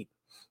safeties deep,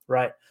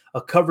 right?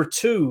 A cover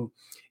 2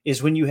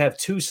 is when you have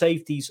 2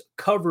 safeties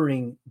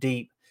covering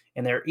deep,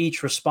 and they're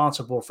each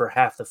responsible for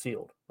half the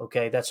field,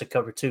 okay? That's a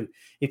cover 2.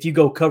 If you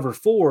go cover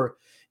 4,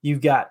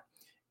 you've got,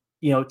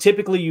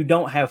 typically you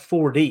don't have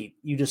 4 deep.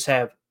 You just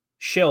have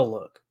shell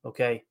look,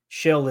 okay?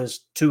 Shell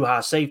is 2 high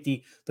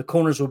safety. The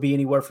corners will be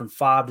anywhere from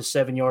 5 to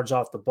 7 yards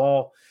off the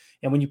ball.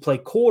 And when you play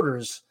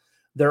quarters,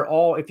 they're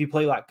all, if you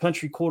play like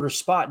country quarter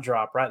spot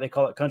drop, right? They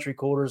call it country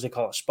quarters. They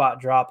call it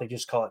spot drop. They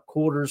just call it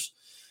quarters.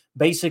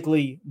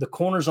 Basically, the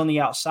corners on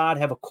the outside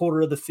have a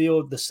quarter of the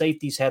field. The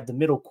safeties have the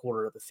middle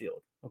quarter of the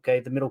field,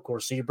 okay? The middle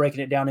quarter. So you're breaking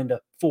it down into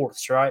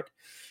fourths, right?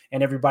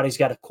 And everybody's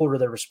got a quarter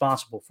they're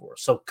responsible for.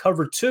 So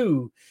cover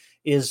 2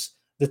 is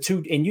the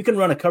 2, and you can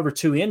run a cover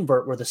 2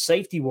 invert where the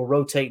safety will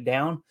rotate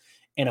down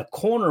and a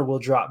corner will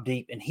drop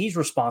deep, and he's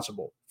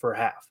responsible for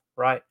half,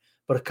 right?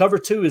 But a cover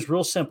 2 is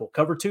real simple.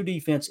 Cover 2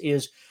 defense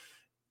is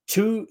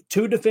two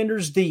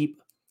defenders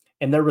deep,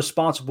 and they're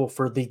responsible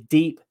for the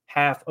deep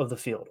half of the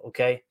field,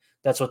 okay?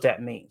 That's what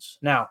that means.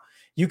 Now,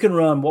 you can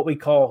run what we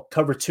call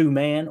cover 2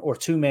 man or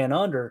 2 man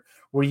under,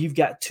 where you've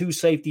got 2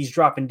 safeties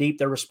dropping deep.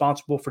 They're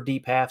responsible for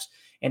deep halves,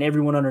 and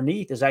everyone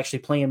underneath is actually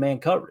playing man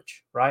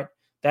coverage, right?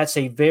 That's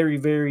a very,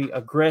 very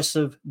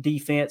aggressive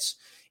defense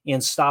in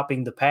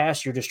stopping the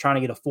pass. You're just trying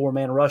to get a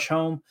 4-man rush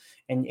home,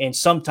 and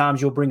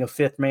sometimes you'll bring a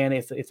 5th man.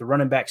 If the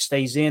running back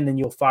stays in, then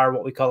you'll fire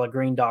what we call a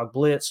green dog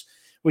blitz,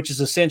 which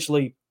is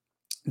essentially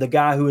the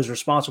guy who is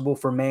responsible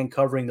for man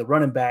covering the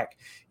running back.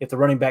 If the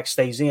running back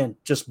stays in,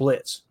 just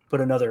blitz,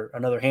 put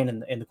another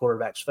hand in the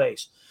quarterback's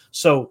face.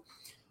 So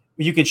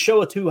you can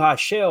show a 2-high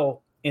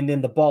shell, and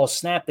then the ball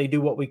snap. They do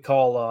what we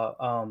call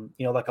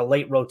like a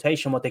late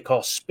rotation, what they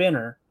call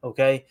spinner,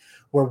 okay,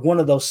 where one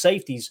of those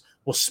safeties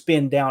will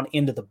spin down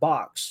into the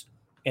box,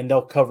 and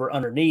they'll cover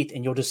underneath,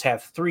 and you'll just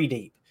have 3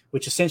 deep,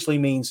 which essentially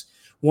means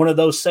one of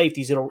those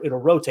safeties, it'll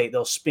rotate.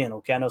 They'll spin,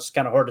 okay? I know it's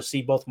kind of hard to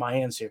see both my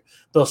hands here.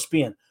 They'll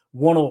spin.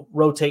 One will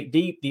rotate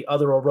deep, the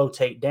other will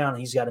rotate down, and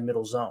he's got a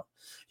middle zone.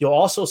 You'll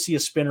also see a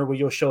spinner where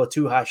you'll show a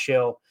 2-high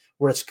shell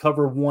where it's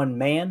cover 1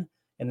 man,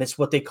 and that's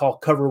what they call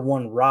cover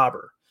 1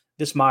 robber.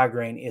 This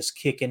migraine is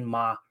kicking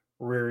my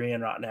rear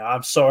end right now.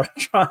 I'm sorry,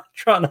 I'm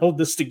trying to hold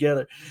this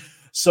together.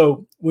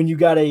 So when you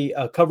got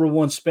a cover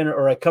 1 spinner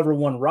or a cover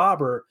 1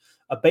 robber,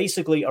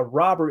 basically a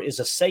robber is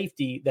a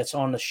safety that's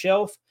on the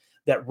shelf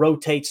that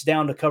rotates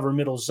down to cover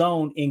middle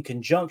zone in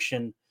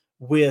conjunction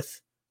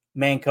with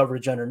man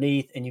coverage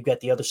underneath, and you've got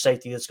the other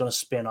safety that's going to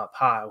spin up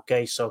high,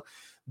 okay? So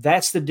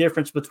that's the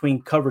difference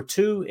between cover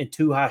 2 and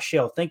 2-high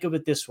shell. Think of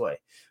it this way.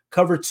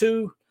 Cover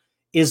 2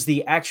 is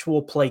the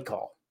actual play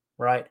call,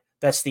 right?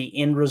 That's the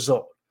end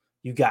result.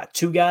 You got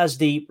 2 guys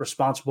deep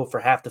responsible for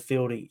half the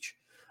field each.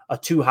 A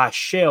 2-high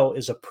shell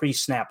is a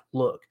pre-snap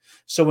look.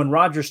 So when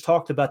Rodgers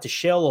talked about the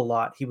shell a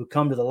lot, he would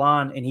come to the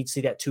line and he'd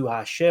see that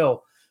 2-high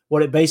shell.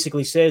 What it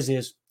basically says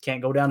is,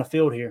 can't go down the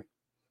field here,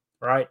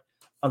 right?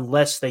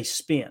 Unless they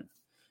spin.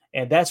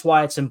 And that's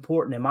why it's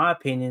important, in my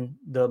opinion,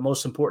 the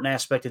most important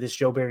aspect of this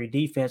Joe Barry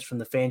defense from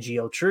the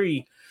Fangio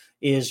tree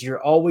is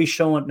you're always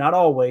showing, not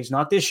always,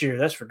 not this year,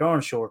 that's for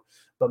darn sure,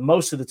 but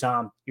most of the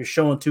time you're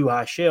showing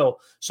 2-high shell.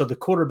 So the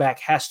quarterback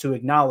has to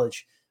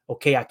acknowledge,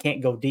 okay, I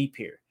can't go deep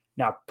here.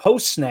 Now,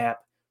 post-snap,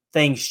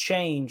 things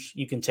change.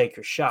 You can take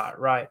your shot,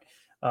 right?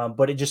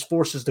 But it just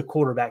forces the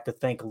quarterback to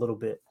think a little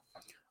bit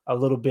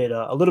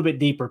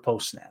deeper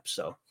post-snap.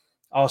 So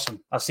awesome.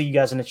 I see you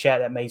guys in the chat.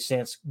 That made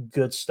sense.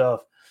 Good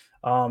stuff.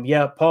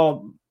 Yeah,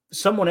 Paul,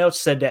 someone else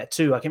said that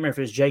too. I can't remember if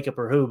it was Jacob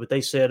or who, but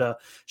they said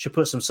should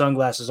put some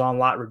sunglasses on.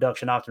 Light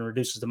reduction often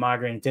reduces the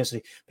migraine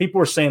intensity. People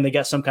were saying they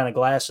got some kind of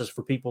glasses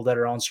for people that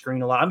are on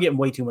screen a lot. I'm getting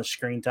way too much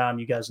screen time.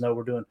 You guys know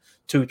we're doing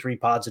 2-3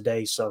 pods a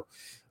day. So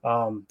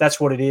that's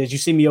what it is. You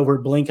see me over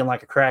blinking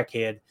like a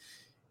crackhead.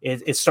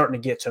 It's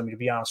starting to get to me, to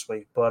be honest with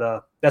you.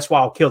 But that's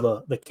why I'll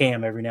kill the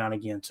cam every now and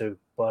again too.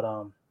 But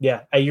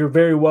yeah, hey, you're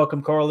very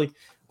welcome, Carly.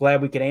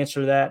 Glad we could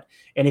answer that.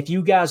 And if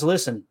you guys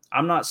listen,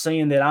 I'm not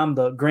saying that I'm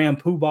the grand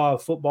poobah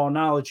of football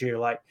knowledge here.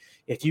 Like,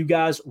 if you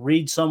guys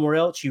read somewhere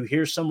else, you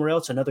hear somewhere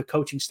else, another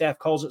coaching staff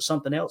calls it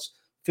something else,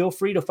 feel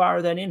free to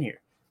fire that in here.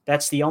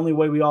 That's the only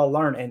way we all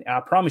learn. And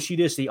I promise you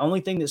this, the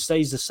only thing that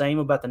stays the same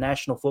about the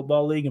National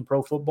Football League and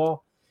pro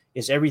football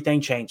is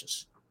everything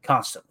changes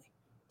constantly.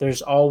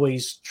 There's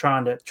always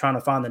trying to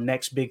find the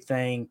next big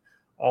thing,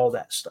 all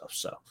that stuff.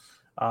 So,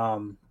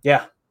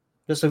 yeah,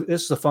 this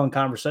is a fun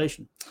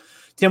conversation.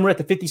 Tim, we're at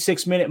the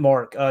 56-minute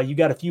mark. You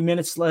got a few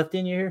minutes left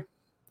in you here?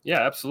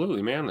 Yeah,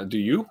 absolutely, man. Do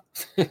you?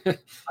 I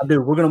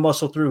do. We're going to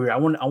muscle through here. I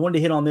wanted to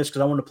hit on this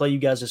because I want to play you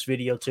guys this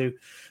video too.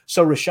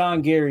 So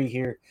Rashawn Gary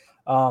here.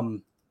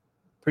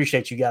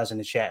 Appreciate you guys in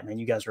the chat, man.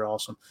 You guys are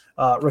awesome.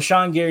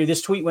 Rashawn Gary,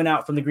 this tweet went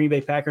out from the Green Bay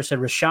Packers, said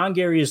Rashawn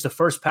Gary is the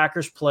first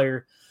Packers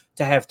player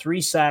to have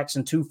 3 sacks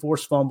and 2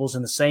 forced fumbles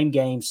in the same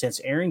game since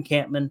Aaron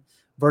Campman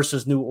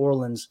versus New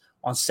Orleans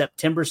on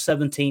September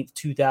 17th,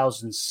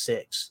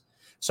 2006.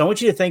 So I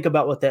want you to think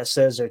about what that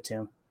says there,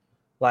 Tim.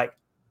 Like,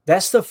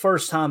 that's the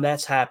first time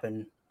that's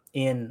happened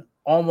in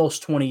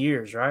almost 20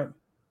 years, right?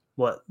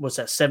 What's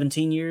that,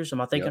 17 years? Am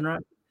I thinking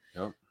right?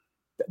 Yep.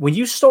 When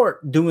you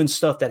start doing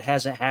stuff that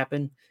hasn't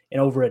happened in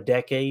over a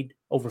decade,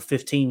 over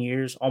 15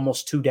 years,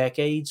 almost 2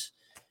 decades,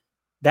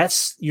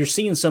 you're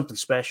seeing something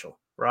special,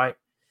 right?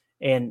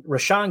 And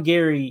Rashawn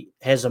Gary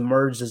has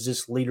emerged as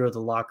this leader of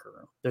the locker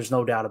room. There's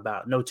no doubt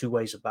about it. No 2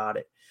 ways about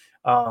it.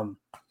 I'm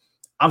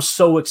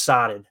so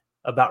excited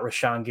about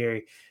Rashawn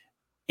Gary.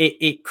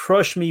 It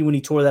crushed me when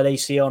he tore that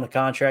ACL in a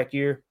contract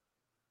year.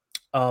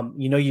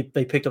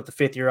 They picked up the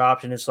 5th-year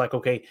option. It's like,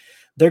 okay,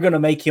 they're going to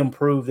make him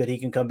prove that he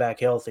can come back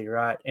healthy,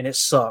 right? And it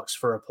sucks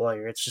for a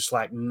player. It's just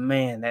like,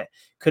 man, that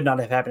could not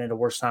have happened at a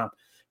worse time.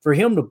 For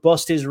him to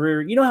bust his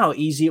rear, you know how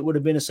easy it would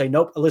have been to say,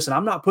 nope, listen,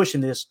 I'm not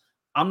pushing this.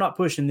 I'm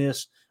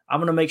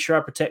going to make sure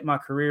I protect my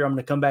career. I'm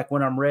going to come back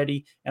when I'm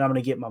ready, and I'm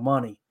going to get my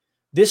money.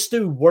 This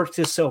dude worked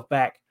himself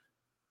back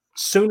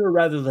sooner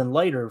rather than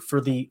later for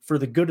the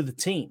good of the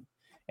team.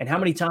 And how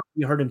many times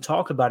you heard him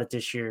talk about it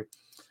this year,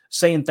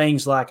 saying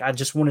things like, I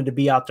just wanted to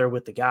be out there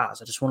with the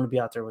guys. I just wanted to be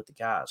out there with the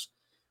guys.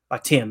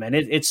 Like Tim, man,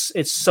 it's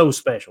so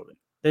special.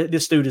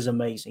 This dude is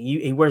amazing.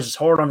 He wears his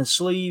heart on his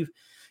sleeve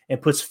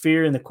and puts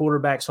fear in the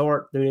quarterback's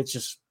heart. Dude, it's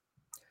just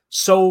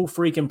so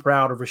freaking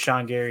proud of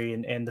Rashawn Gary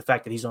and the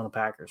fact that he's on the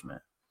Packers,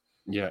 man.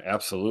 Yeah,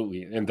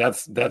 absolutely. And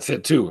that's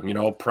it too. You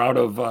know, proud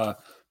of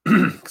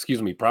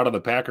proud of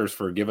the Packers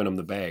for giving him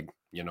the bag,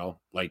 you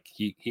know, like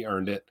he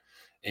earned it.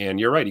 And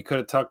you're right, he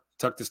could have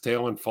tucked his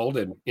tail and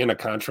folded in a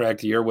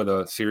contract year with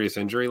a serious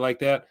injury like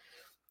that.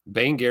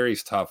 Bane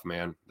Gary's tough,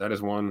 man. That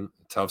is one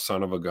tough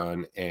son of a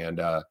gun, and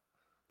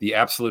the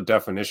absolute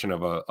definition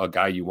of a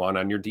guy you want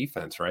on your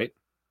defense, right?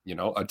 You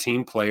know, a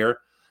team player.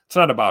 It's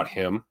not about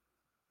him.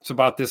 It's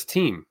about this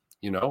team,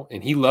 you know,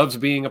 and he loves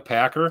being a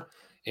Packer,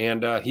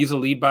 and he's a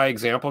lead by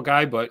example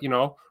guy, but, you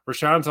know,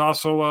 Rashawn's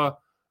also a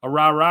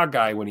rah-rah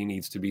guy when he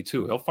needs to be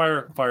too. He'll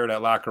fire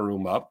that locker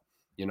room up,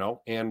 you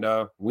know, and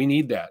we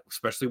need that,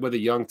 especially with a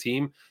young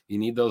team. You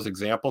need those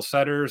example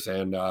setters,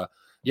 and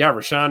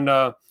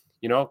Rashawn,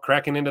 you know,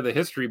 cracking into the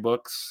history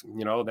books,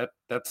 you know,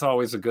 that's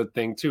always a good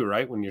thing too,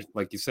 right? When you're,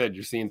 like you said,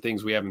 you're seeing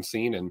things we haven't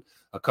seen in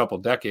a couple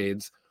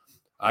decades.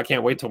 I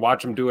can't wait to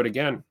watch him do it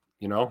again.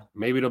 You know,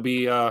 maybe it'll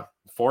be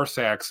 4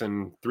 sacks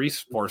and 3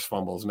 forced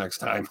fumbles next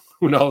time.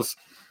 Who knows?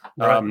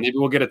 Right. Maybe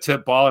we'll get a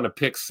tip ball and a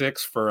pick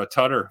 6 for a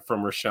tutter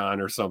from Rashawn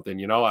or something.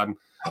 You know,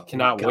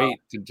 cannot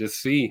wait to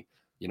just see.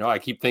 You know, I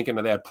keep thinking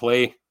of that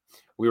play.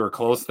 We were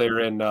close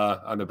there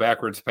on the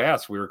backwards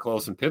pass. We were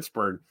close in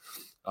Pittsburgh.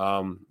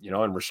 You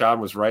know, and Rashawn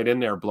was right in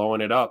there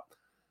blowing it up.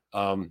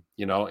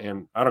 You know,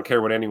 and I don't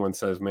care what anyone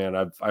says, man.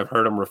 I've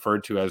heard him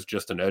referred to as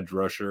just an edge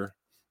rusher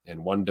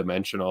and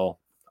one-dimensional.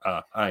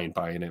 I ain't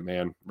buying it,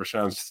 man.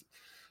 Rashawn's,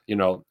 you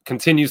know,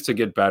 continues to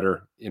get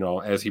better, you know,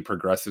 as he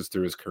progresses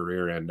through his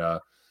career, and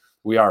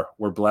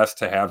we're blessed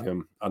to have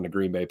him on the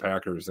Green Bay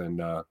Packers,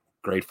 and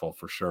grateful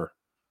for sure.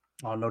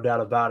 Oh, no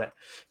doubt about it.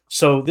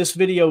 So this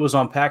video was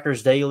on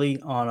Packers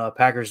Daily on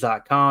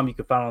Packers.com. You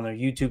can find it on their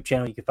YouTube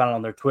channel. You can find it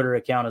on their Twitter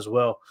account as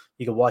well.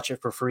 You can watch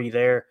it for free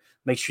there.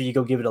 Make sure you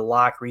go give it a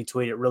like,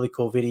 retweet it. Really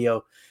cool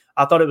video.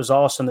 I thought it was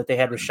awesome that they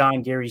had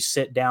Rashawn Gary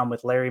sit down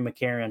with Larry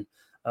McCarron,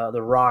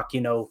 the Rock,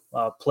 you know,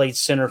 played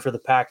center for the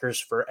Packers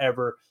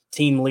forever,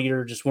 team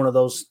leader, just one of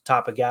those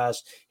type of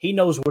guys. He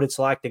knows what it's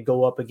like to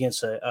go up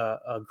against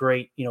a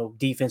great, you know,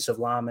 defensive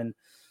lineman,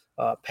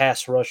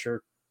 pass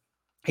rusher.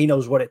 He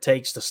knows what it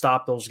takes to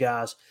stop those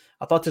guys.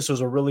 I thought this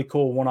was a really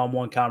cool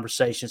one-on-one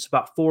conversation. It's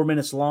about 4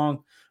 minutes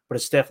long, but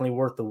it's definitely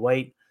worth the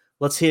wait.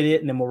 Let's hit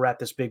it, and then we'll wrap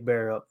this big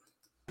bear up.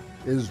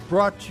 Is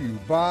brought to you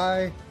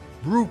by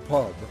Brew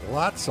Pub.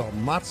 Lots of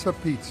matzo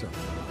pizza.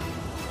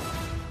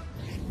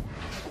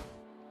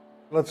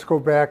 Let's go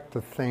back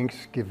to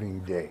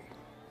Thanksgiving Day.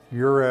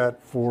 You're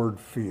at Ford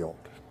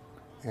Field,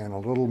 and a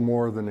little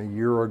more than a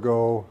year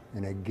ago,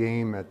 in a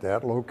game at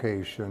that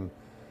location,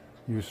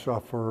 you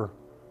suffer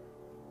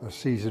a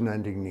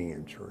season-ending knee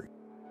injury.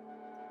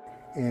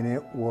 And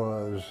it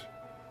was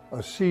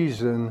a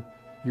season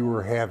you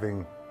were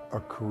having a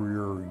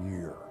career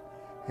year.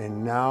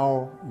 And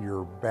now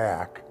you're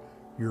back,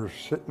 you're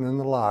sitting in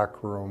the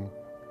locker room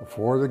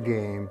before the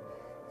game,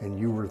 and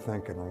you were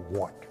thinking,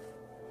 what?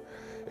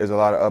 There's a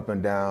lot of up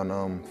and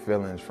down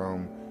feelings,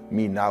 from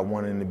me not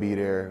wanting to be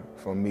there,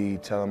 from me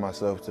telling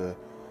myself to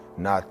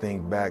not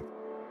think back.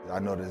 I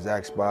know the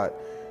exact spot,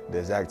 the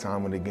exact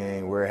time of the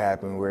game, where it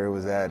happened, where it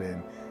was at,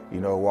 and you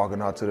know,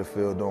 walking out to the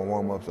field doing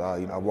warm-ups,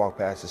 I walked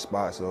past the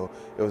spot. So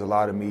it was a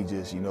lot of me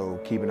just, you know,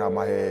 keeping out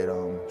my head,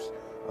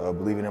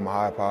 believing in my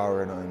high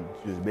power, and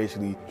just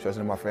basically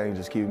trusting in my family,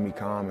 just keeping me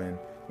calm, and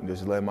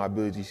just letting my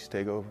abilities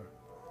take over.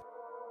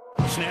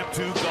 Snap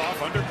to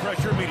Goff, under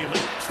pressure immediately.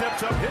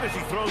 Steps up, hit as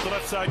he throws the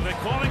left side, and they're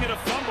calling it a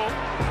fumble.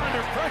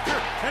 Under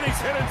pressure, and he's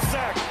hit and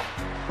sacked.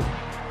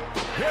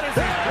 Hit as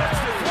he lets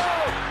the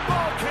throw.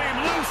 Ball came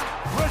loose.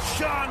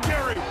 Rashawn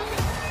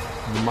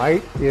Gary.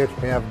 Might it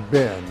have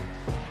been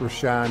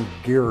Rashawn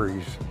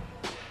Gary's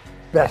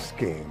best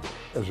game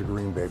as a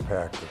Green Bay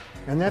Packer?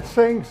 And that's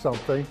saying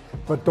something,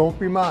 but don't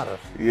be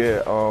modest.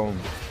 Yeah,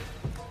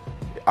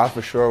 I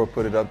for sure would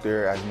put it up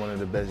there as one of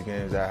the best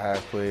games I have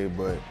played,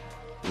 but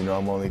you know,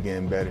 I'm only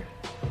getting better.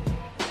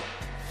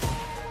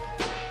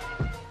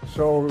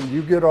 So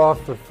you get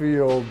off the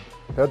field,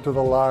 head to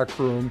the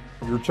locker room,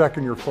 you're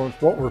checking your phones.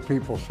 What were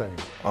people saying?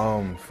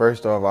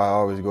 First off, I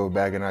always go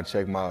back and I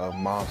check my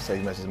mom's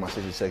text messages, my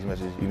sister's text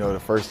messages. You know, the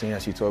first thing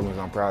that she told me was,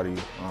 I'm proud of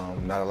you.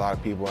 Not a lot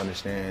of people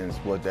understand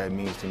what that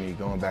means to me,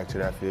 going back to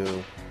that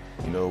field,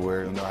 you know,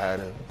 where, you know, I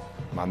had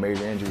my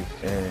major injury.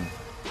 And,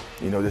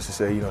 you know, just to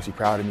say, you know, she's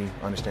proud of me,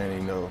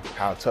 understanding, you know,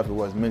 how tough it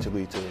was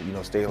mentally to, you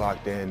know, stay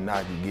locked in,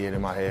 not get it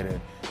in my head,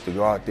 and to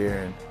go out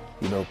there and,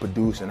 you know,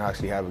 produce and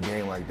actually have a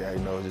game like that.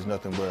 You know, it's just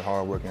nothing but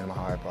hard work and my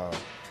high power.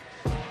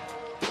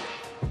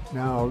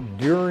 Now,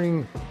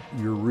 during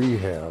your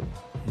rehab,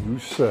 you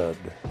said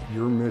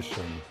your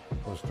mission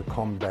was to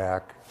come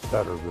back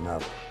better than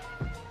ever.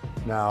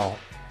 Now,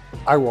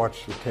 I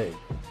watched the tape.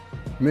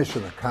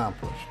 Mission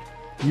accomplished.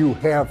 You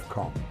have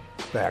come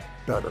back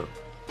better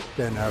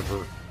than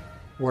ever.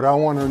 What I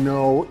want to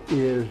know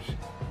is,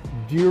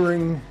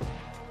 during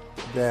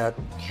that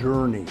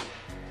journey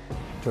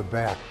to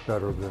back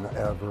better than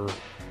ever,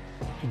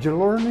 did you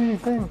learn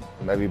anything?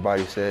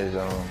 Everybody says,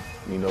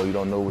 you know, you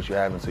don't know what you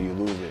have until you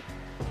lose it.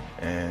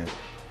 And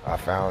I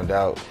found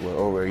out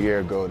over a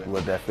year ago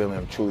what that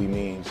feeling truly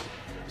means.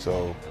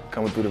 So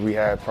coming through the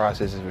rehab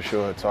processes for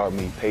sure taught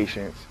me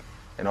patience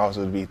and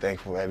also to be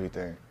thankful for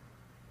everything.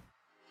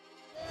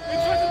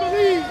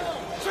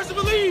 Trust to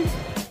believe.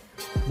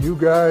 You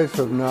guys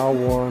have now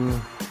won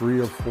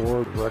 3 of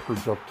 4,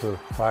 records up to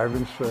 5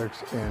 and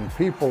 6, and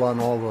people on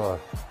all the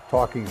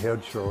talking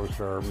head shows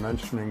are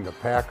mentioning the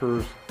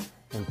Packers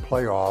and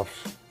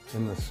playoffs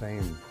in the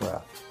same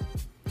breath.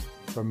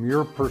 From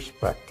your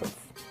perspective,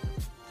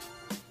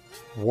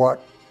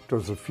 what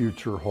does the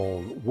future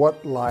hold?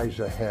 What lies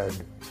ahead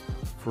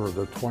for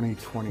the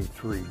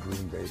 2023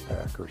 Green Bay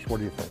Packers? What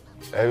do you think?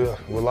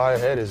 What lies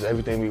ahead is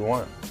everything we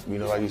want. You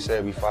know, like you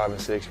said, we 5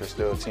 and 6. We're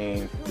still a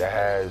team that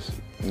has,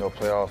 you know,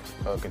 playoff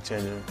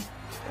contention.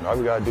 And all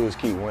we gotta do is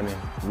keep winning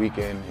week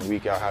in and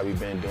week out how we've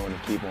been doing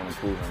and keep on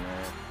improving,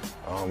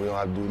 man. We don't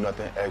have to do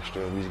nothing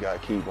extra. We just gotta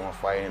keep on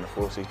fighting the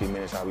full 60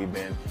 minutes how we've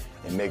been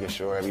and making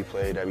sure every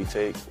play that we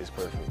take is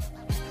perfect.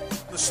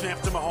 The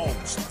snap to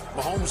Mahomes.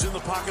 Mahomes in the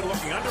pocket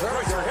looking under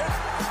pressure.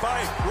 Hit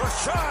by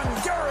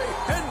Rashan Gary,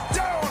 and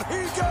down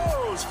he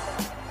goes.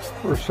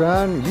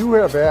 Rashan, you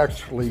have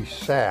actually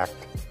sacked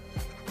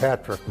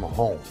Patrick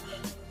Mahomes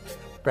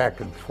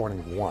back in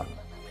 21.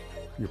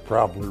 You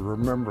probably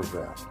remember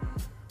that.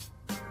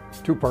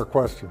 2-part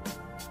question.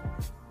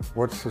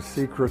 What's the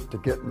secret to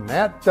getting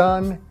that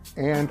done?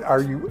 And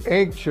are you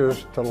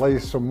anxious to lay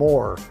some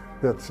more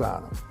hits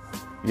on him?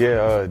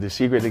 Yeah, the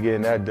secret to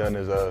getting that done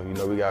is, you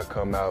know, we got to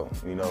come out,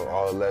 you know,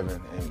 all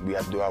 11, and we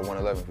have to do our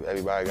 111.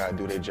 Everybody got to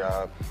do their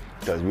job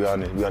because we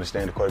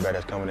understand the quarterback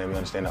that's coming in. We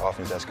understand the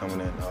offense that's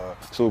coming in.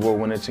 Super Bowl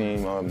winning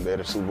team, they're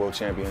the Super Bowl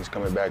champions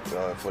coming back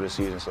for the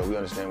season, so we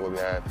understand what we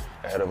have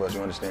ahead of us.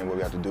 We understand what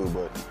we have to do,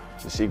 but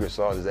the secret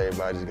sauce is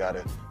everybody just got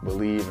to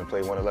believe and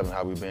play 111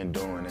 how we've been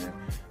doing. And,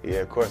 yeah,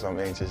 of course, I'm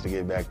anxious to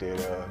get back there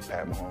to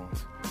Pat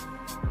Mahomes.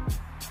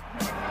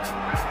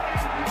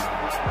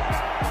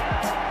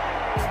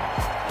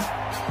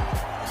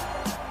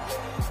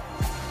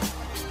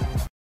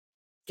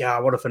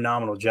 God, what a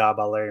phenomenal job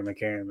by Larry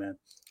McCarron, man.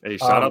 Hey,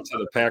 shout out to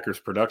the Packers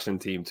production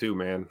team too,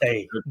 man.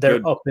 Hey, they're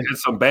up in,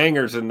 some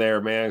bangers in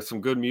there, man. Some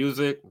good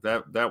music.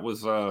 That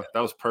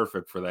was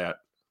perfect for that.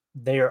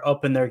 They are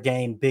up in their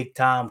game big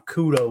time.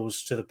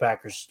 Kudos to the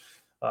Packers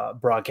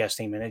broadcast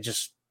team, and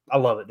I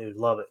love it, dude.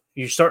 Love it.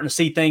 You're starting to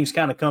see things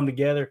kind of come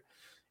together.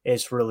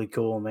 It's really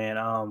cool,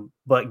 man.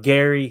 But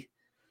Gary,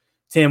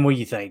 Tim, what do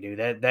you think,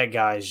 dude? That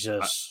guy is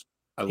just.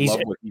 He's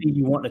everything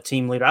you want in a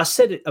team leader. I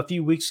said it a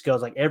few weeks ago. I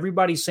was like,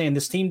 everybody's saying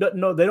this team doesn't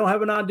know. They don't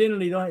have an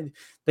identity.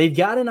 They've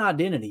got an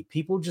identity.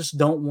 People just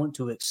don't want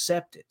to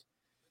accept it.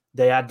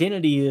 The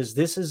identity is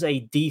this is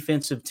a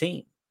defensive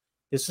team.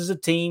 This is a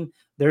team.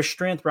 Their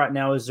strength right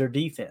now is their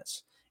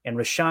defense. And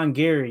Rashan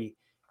Gary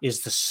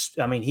is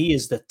he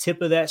is the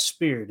tip of that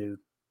spear, dude.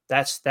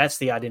 That's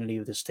the identity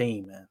of this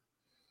team, man.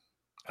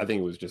 I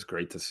think it was just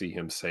great to see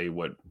him say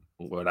what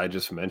I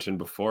just mentioned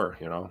before.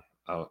 You know,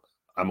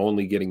 I'm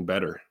only getting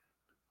better.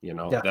 You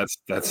know, yeah.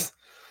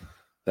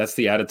 That's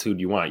the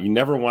attitude you want. You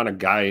never want a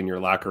guy in your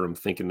locker room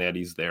thinking that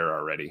he's there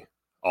already.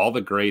 All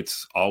the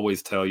greats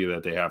always tell you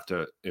that they have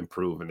to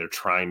improve and they're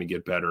trying to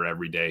get better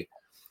every day.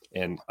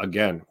 And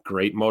again,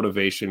 great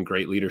motivation,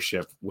 great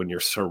leadership when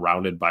you're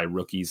surrounded by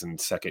rookies and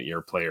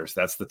second-year players.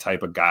 That's the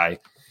type of guy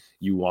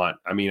you want.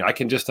 I mean, I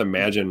can just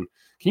imagine.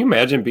 Can you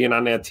imagine being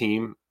on that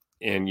team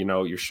and, you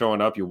know, you're showing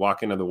up, you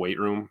walk into the weight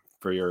room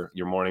for your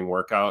morning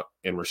workout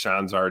and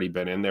Rashan's already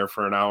been in there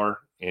for an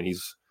hour and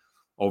he's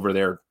over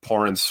there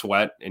pouring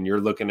sweat and you're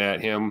looking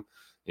at him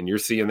and you're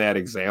seeing that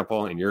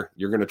example and you're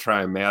going to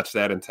try and match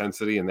that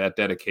intensity and that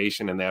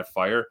dedication and that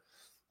fire.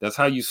 That's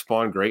how you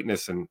spawn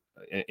greatness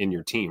in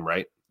your team,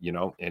 right? You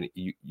know, and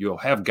you'll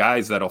have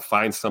guys that'll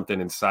find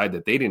something inside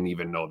that they didn't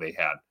even know they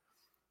had.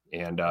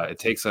 And it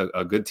takes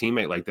a good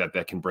teammate like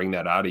that can bring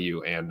that out of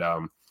you. And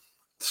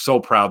so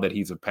proud that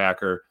he's a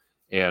Packer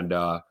and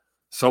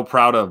so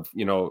proud of,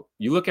 you know,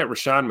 you look at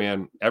Rashan,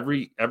 man,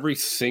 every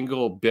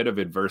single bit of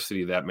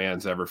adversity that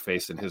man's ever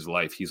faced in his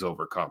life, he's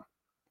overcome,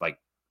 like,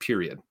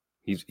 period.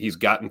 He's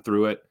gotten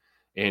through it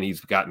and he's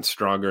gotten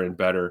stronger and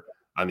better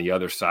on the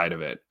other side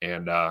of it.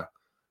 And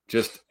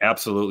just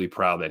absolutely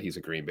proud that he's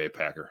a Green Bay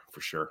Packer for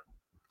sure.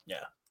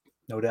 Yeah,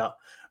 no doubt.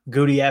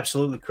 Goody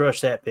absolutely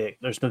crushed that pick.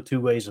 There's no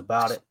two ways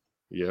about it.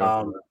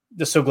 Yeah.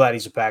 Just so glad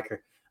he's a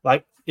Packer.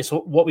 Like, it's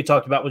what we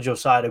talked about with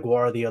Josiah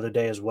DeGuara the other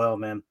day as well,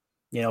 man.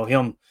 You know,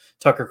 him,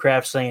 Tucker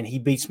Kraft saying he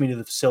beats me to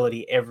the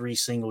facility every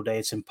single day.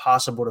 It's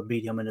impossible to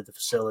beat him into the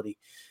facility.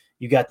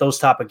 You got those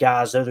type of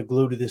guys, they're the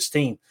glue to this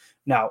team.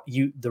 Now,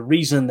 the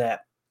reason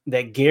that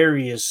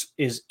Gary is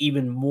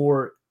even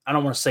more I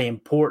don't want to say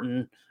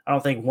important. I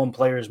don't think one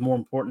player is more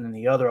important than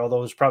the other, although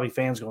there's probably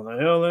fans going,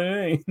 the hell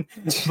they ain't.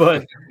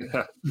 But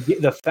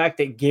the fact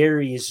that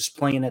Gary is just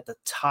playing at the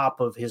top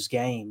of his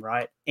game,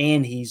 right?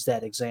 And he's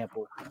that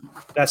example.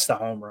 That's the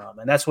home run.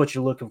 And that's what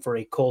you're looking for,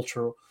 a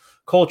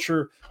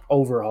culture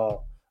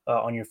overhaul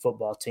on your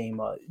football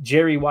team.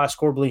 Jerry Weiss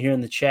Corbly here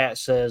in the chat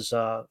says,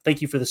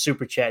 thank you for the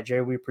super chat,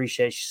 Jerry. We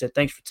appreciate it. She said,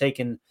 thanks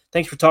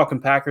for talking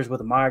Packers with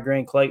a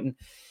migraine, Clayton,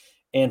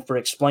 and for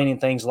explaining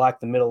things like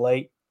the middle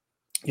eight.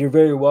 You're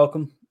very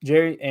welcome,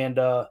 Jerry. And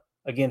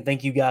again,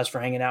 thank you guys for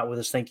hanging out with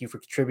us. Thank you for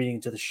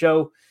contributing to the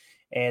show.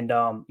 And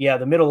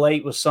the middle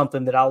eight was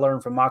something that I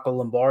learned from Michael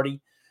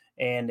Lombardi,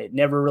 and it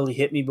never really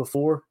hit me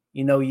before.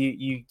 You know,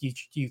 you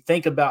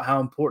think about how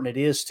important it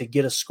is to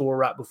get a score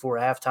right before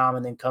halftime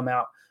and then come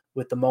out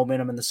with the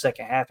momentum in the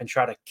second half and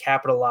try to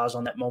capitalize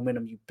on that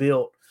momentum you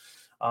built.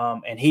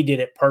 And he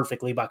did it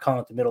perfectly by calling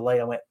it the middle eight.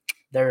 I went,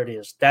 there it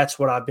is. That's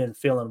what I've been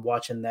feeling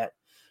watching that,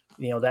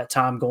 that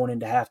time going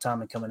into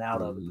halftime and coming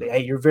out of it. But,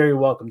 hey, you're very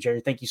welcome,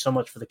 Jerry. Thank you so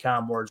much for the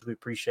kind words. We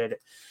appreciate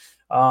it.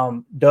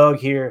 Doug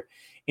here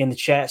in the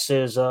chat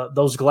says,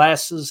 those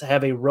glasses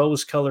have a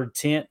rose-colored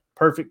tint,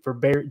 perfect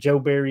for Joe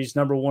Barry's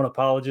number one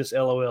apologist.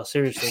 LOL.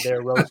 Seriously,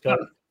 they're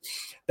rose-colored.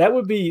 That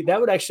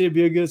would actually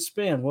be a good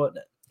spin, wouldn't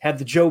it? Have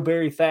the Joe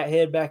Barry fat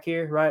head back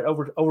here, right,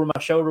 over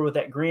my shoulder with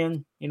that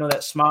grin,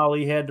 that smile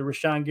he had to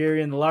Rashawn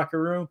Gary in the locker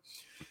room,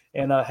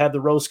 and have the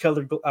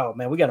rose-colored – oh,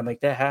 man, we got to make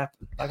that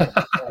happen. I got to make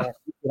that happen.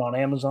 Get on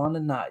Amazon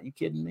tonight. You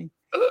kidding me?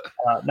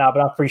 No, but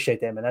I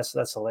appreciate that, man.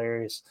 That's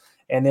hilarious.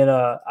 And then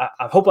I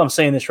hope I'm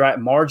saying this right.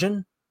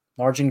 Margin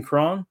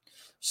Cron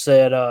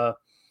said,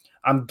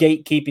 I'm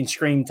gatekeeping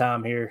screen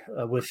time here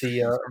with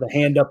the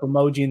hand-up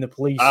emoji and the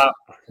police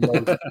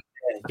emoji.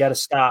 Got to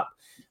stop.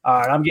 All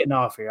right, I'm getting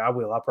off here. I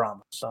will, I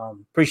promise.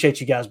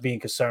 Appreciate you guys being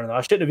concerned, though. I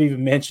shouldn't have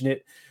even mentioned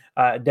it.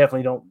 I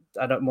definitely don't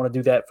want to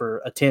do that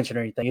for attention or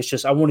anything. It's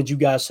just I wanted you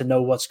guys to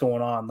know what's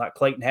going on. Like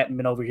Clayton hadn't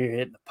been over here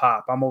hitting the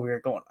pop. I'm over here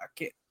going, I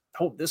can't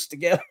hold this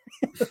together.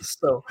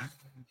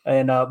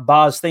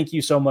 Boz, thank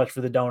you so much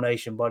for the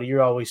donation, buddy.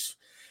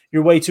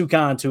 You're way too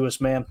kind to us,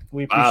 man.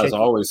 We appreciate Boz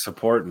always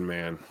supporting,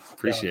 man.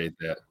 Appreciate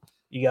that.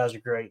 You guys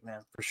are great,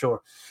 man, for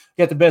sure.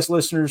 Got the best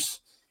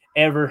listeners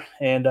ever,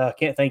 and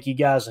can't thank you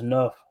guys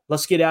enough.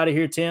 Let's get out of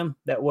here, Tim.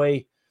 That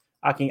way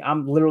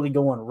I'm literally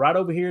going right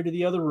over here to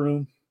the other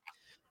room,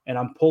 and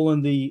I'm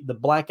pulling the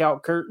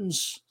blackout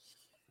curtains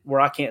where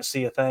I can't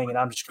see a thing, and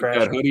I'm just crashing.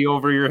 That hoodie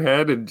over your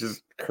head and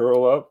just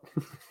curl up.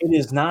 It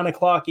is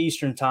 9:00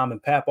 Eastern time,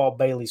 and Papaw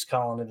Bailey's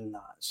calling it a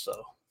night.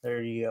 So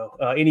there you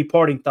go. Any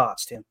parting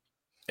thoughts, Tim?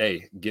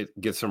 Hey,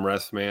 get some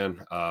rest,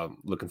 man.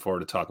 Looking forward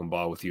to talking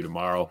ball with you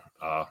tomorrow.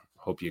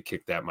 Hope you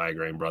kick that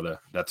migraine, brother.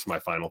 That's my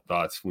final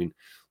thoughts. We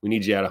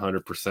need you at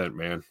 100%,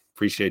 man.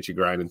 Appreciate you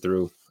grinding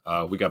through.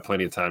 We got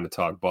plenty of time to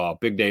talk ball.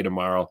 Big day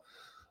tomorrow.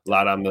 A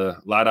lot on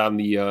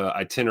the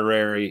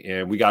itinerary,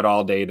 and we got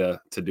all day to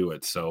do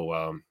it.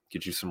 So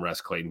get you some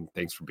rest, Clayton.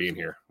 Thanks for being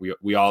here.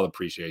 We all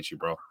appreciate you,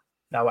 bro.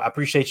 No, I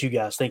appreciate you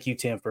guys. Thank you,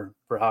 Tim, for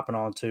hopping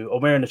on too.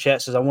 Omer in the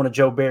chat says, I want a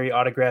Joe Barry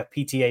autograph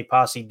PTA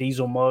Posse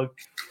Diesel mug.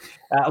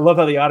 I love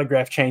how the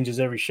autograph changes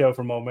every show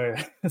from Omer.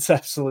 It's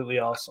absolutely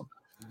awesome.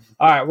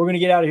 All right, we're going to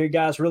get out of here,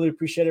 guys. Really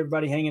appreciate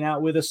everybody hanging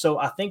out with us. So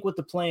I think what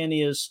the plan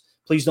is,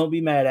 please don't be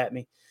mad at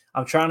me.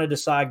 I'm trying to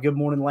decide Good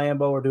Morning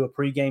Lambeau or do a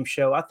pregame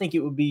show. I think it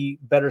would be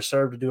better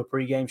served to do a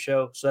pregame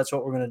show. So that's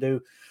what we're going to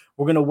do.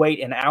 We're going to wait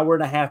an hour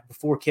and a half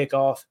before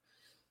kickoff.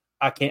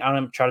 I'm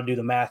going to try to do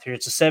the math here.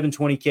 It's a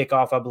 7:20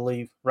 kickoff, I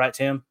believe. Right,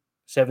 Tim?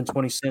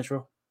 7:20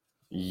 Central?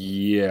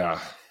 Yeah.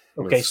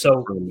 Okay,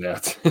 so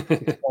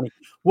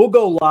we'll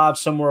go live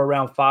somewhere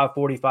around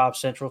 5:45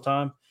 Central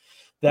time.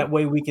 That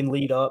way we can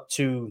lead up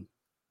to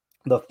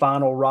the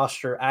final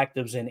roster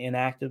actives and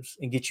inactives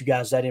and get you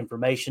guys that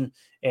information.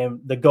 And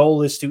the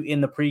goal is to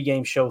end the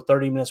pregame show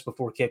 30 minutes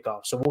before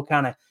kickoff. So we'll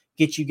kind of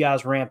get you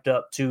guys ramped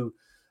up to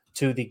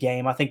the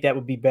game. I think that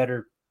would be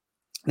better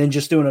than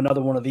just doing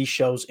another one of these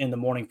shows in the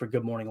morning for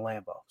Good Morning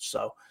Lambeau.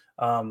 So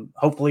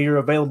hopefully you're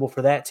available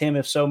for that, Tim.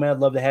 If so, man, I'd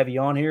love to have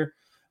you on here.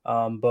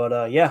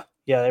 Yeah,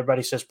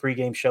 everybody says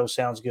pregame show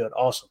sounds good.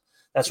 Awesome.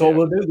 That's what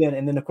we'll do then.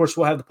 And then, of course,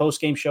 we'll have the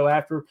postgame show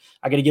after.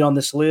 I got to get on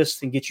this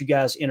list and get you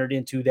guys entered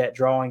into that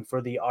drawing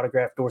for the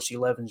autographed Dorsey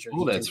Levens.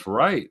 Oh, that's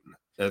right.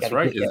 That's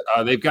right.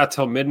 They've got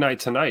till midnight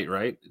tonight,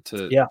 right,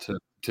 to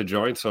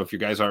join. So if you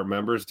guys aren't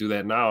members, do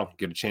that now.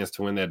 Get a chance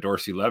to win that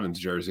Dorsey Levens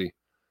jersey.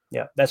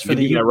 Yeah, that's for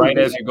the right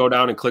as you go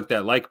down and click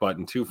that like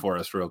button too for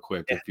us real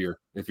quick if you're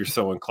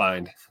so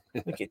inclined.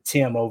 Look at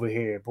Tim over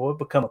here, boy.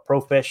 Become a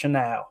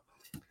professional.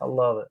 I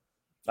love it.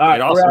 All right.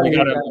 And also, we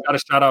got to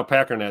shout out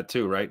Packernet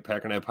too, right?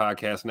 Packernet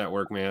Podcast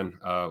Network, man.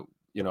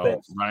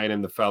 Ryan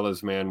and the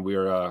fellas, man.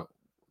 We're,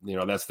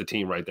 that's the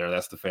team right there.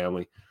 That's the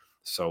family.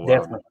 So, we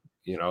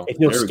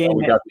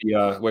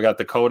got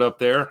the code up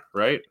there,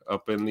 right?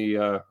 Up in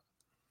the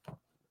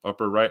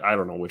upper right. I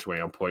don't know which way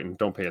I'm pointing.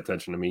 Don't pay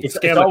attention to me. It's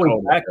always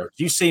backwards.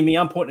 You see me,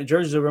 I'm pointing at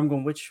jerseys over. I'm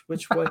going, which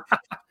way?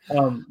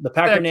 The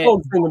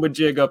Packernet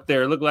jig up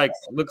there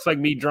looks like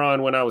me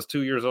drawing when I was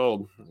 2 years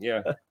old.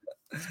 Yeah.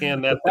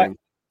 Scan that thing.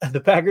 The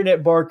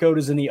Packernet barcode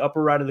is in the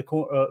upper right of the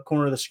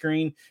corner of the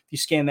screen. If you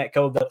scan that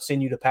code, that'll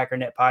send you to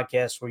Packernet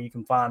Podcast, where you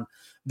can find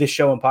this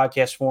show in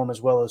podcast form, as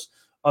well as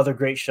other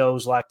great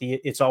shows like the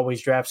It's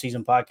Always Draft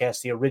Season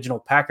podcast, the original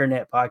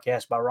Packernet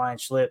podcast by Ryan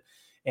Schlitt,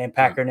 and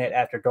Packernet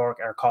After Dark,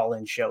 our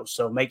call-in show.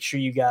 So make sure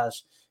you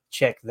guys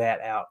check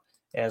that out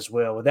as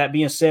well. With that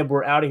being said,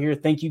 we're out of here.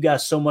 Thank you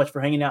guys so much for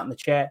hanging out in the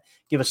chat.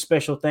 Give a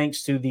special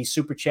thanks to the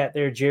super chat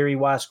there, Jerry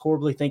Weiss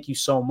Corbley. Thank you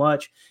so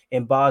much.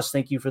 And Boz,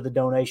 thank you for the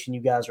donation.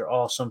 You guys are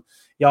awesome.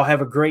 Y'all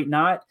have a great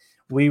night.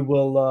 We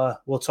will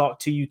we'll talk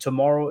to you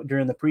tomorrow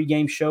during the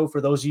pregame show.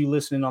 For those of you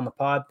listening on the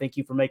pod, thank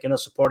you for making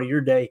us a part of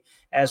your day.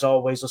 As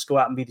always, let's go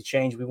out and be the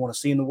change we want to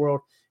see in the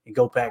world, and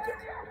go Pack Go.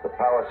 The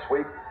power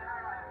sweep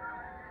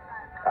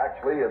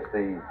actually is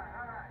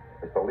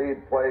the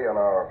lead play in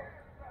our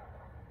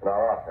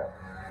offense.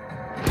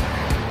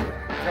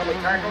 Double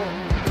tackle,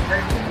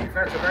 take the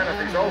defensive end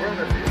if he's over him.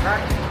 If he's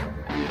not,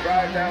 you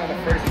drive down the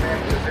first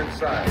man to his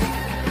inside.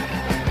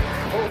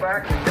 Pull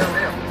back and kill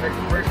him. Take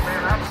the first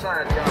man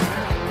outside the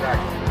offensive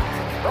tackle.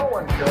 No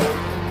one goes.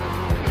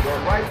 Go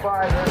right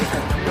by them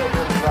and field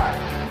inside.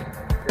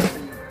 If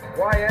the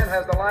YN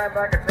has the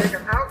linebacker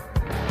taken out,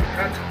 he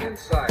cuts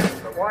inside.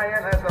 If the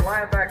YN has the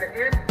linebacker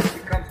in, he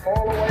comes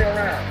all the way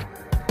around.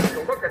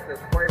 So look at this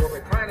play. What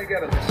we're trying to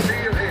get is a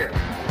seal here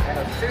and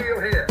a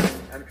seal here,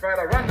 and try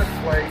to run this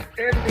play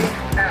in the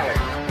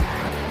alley.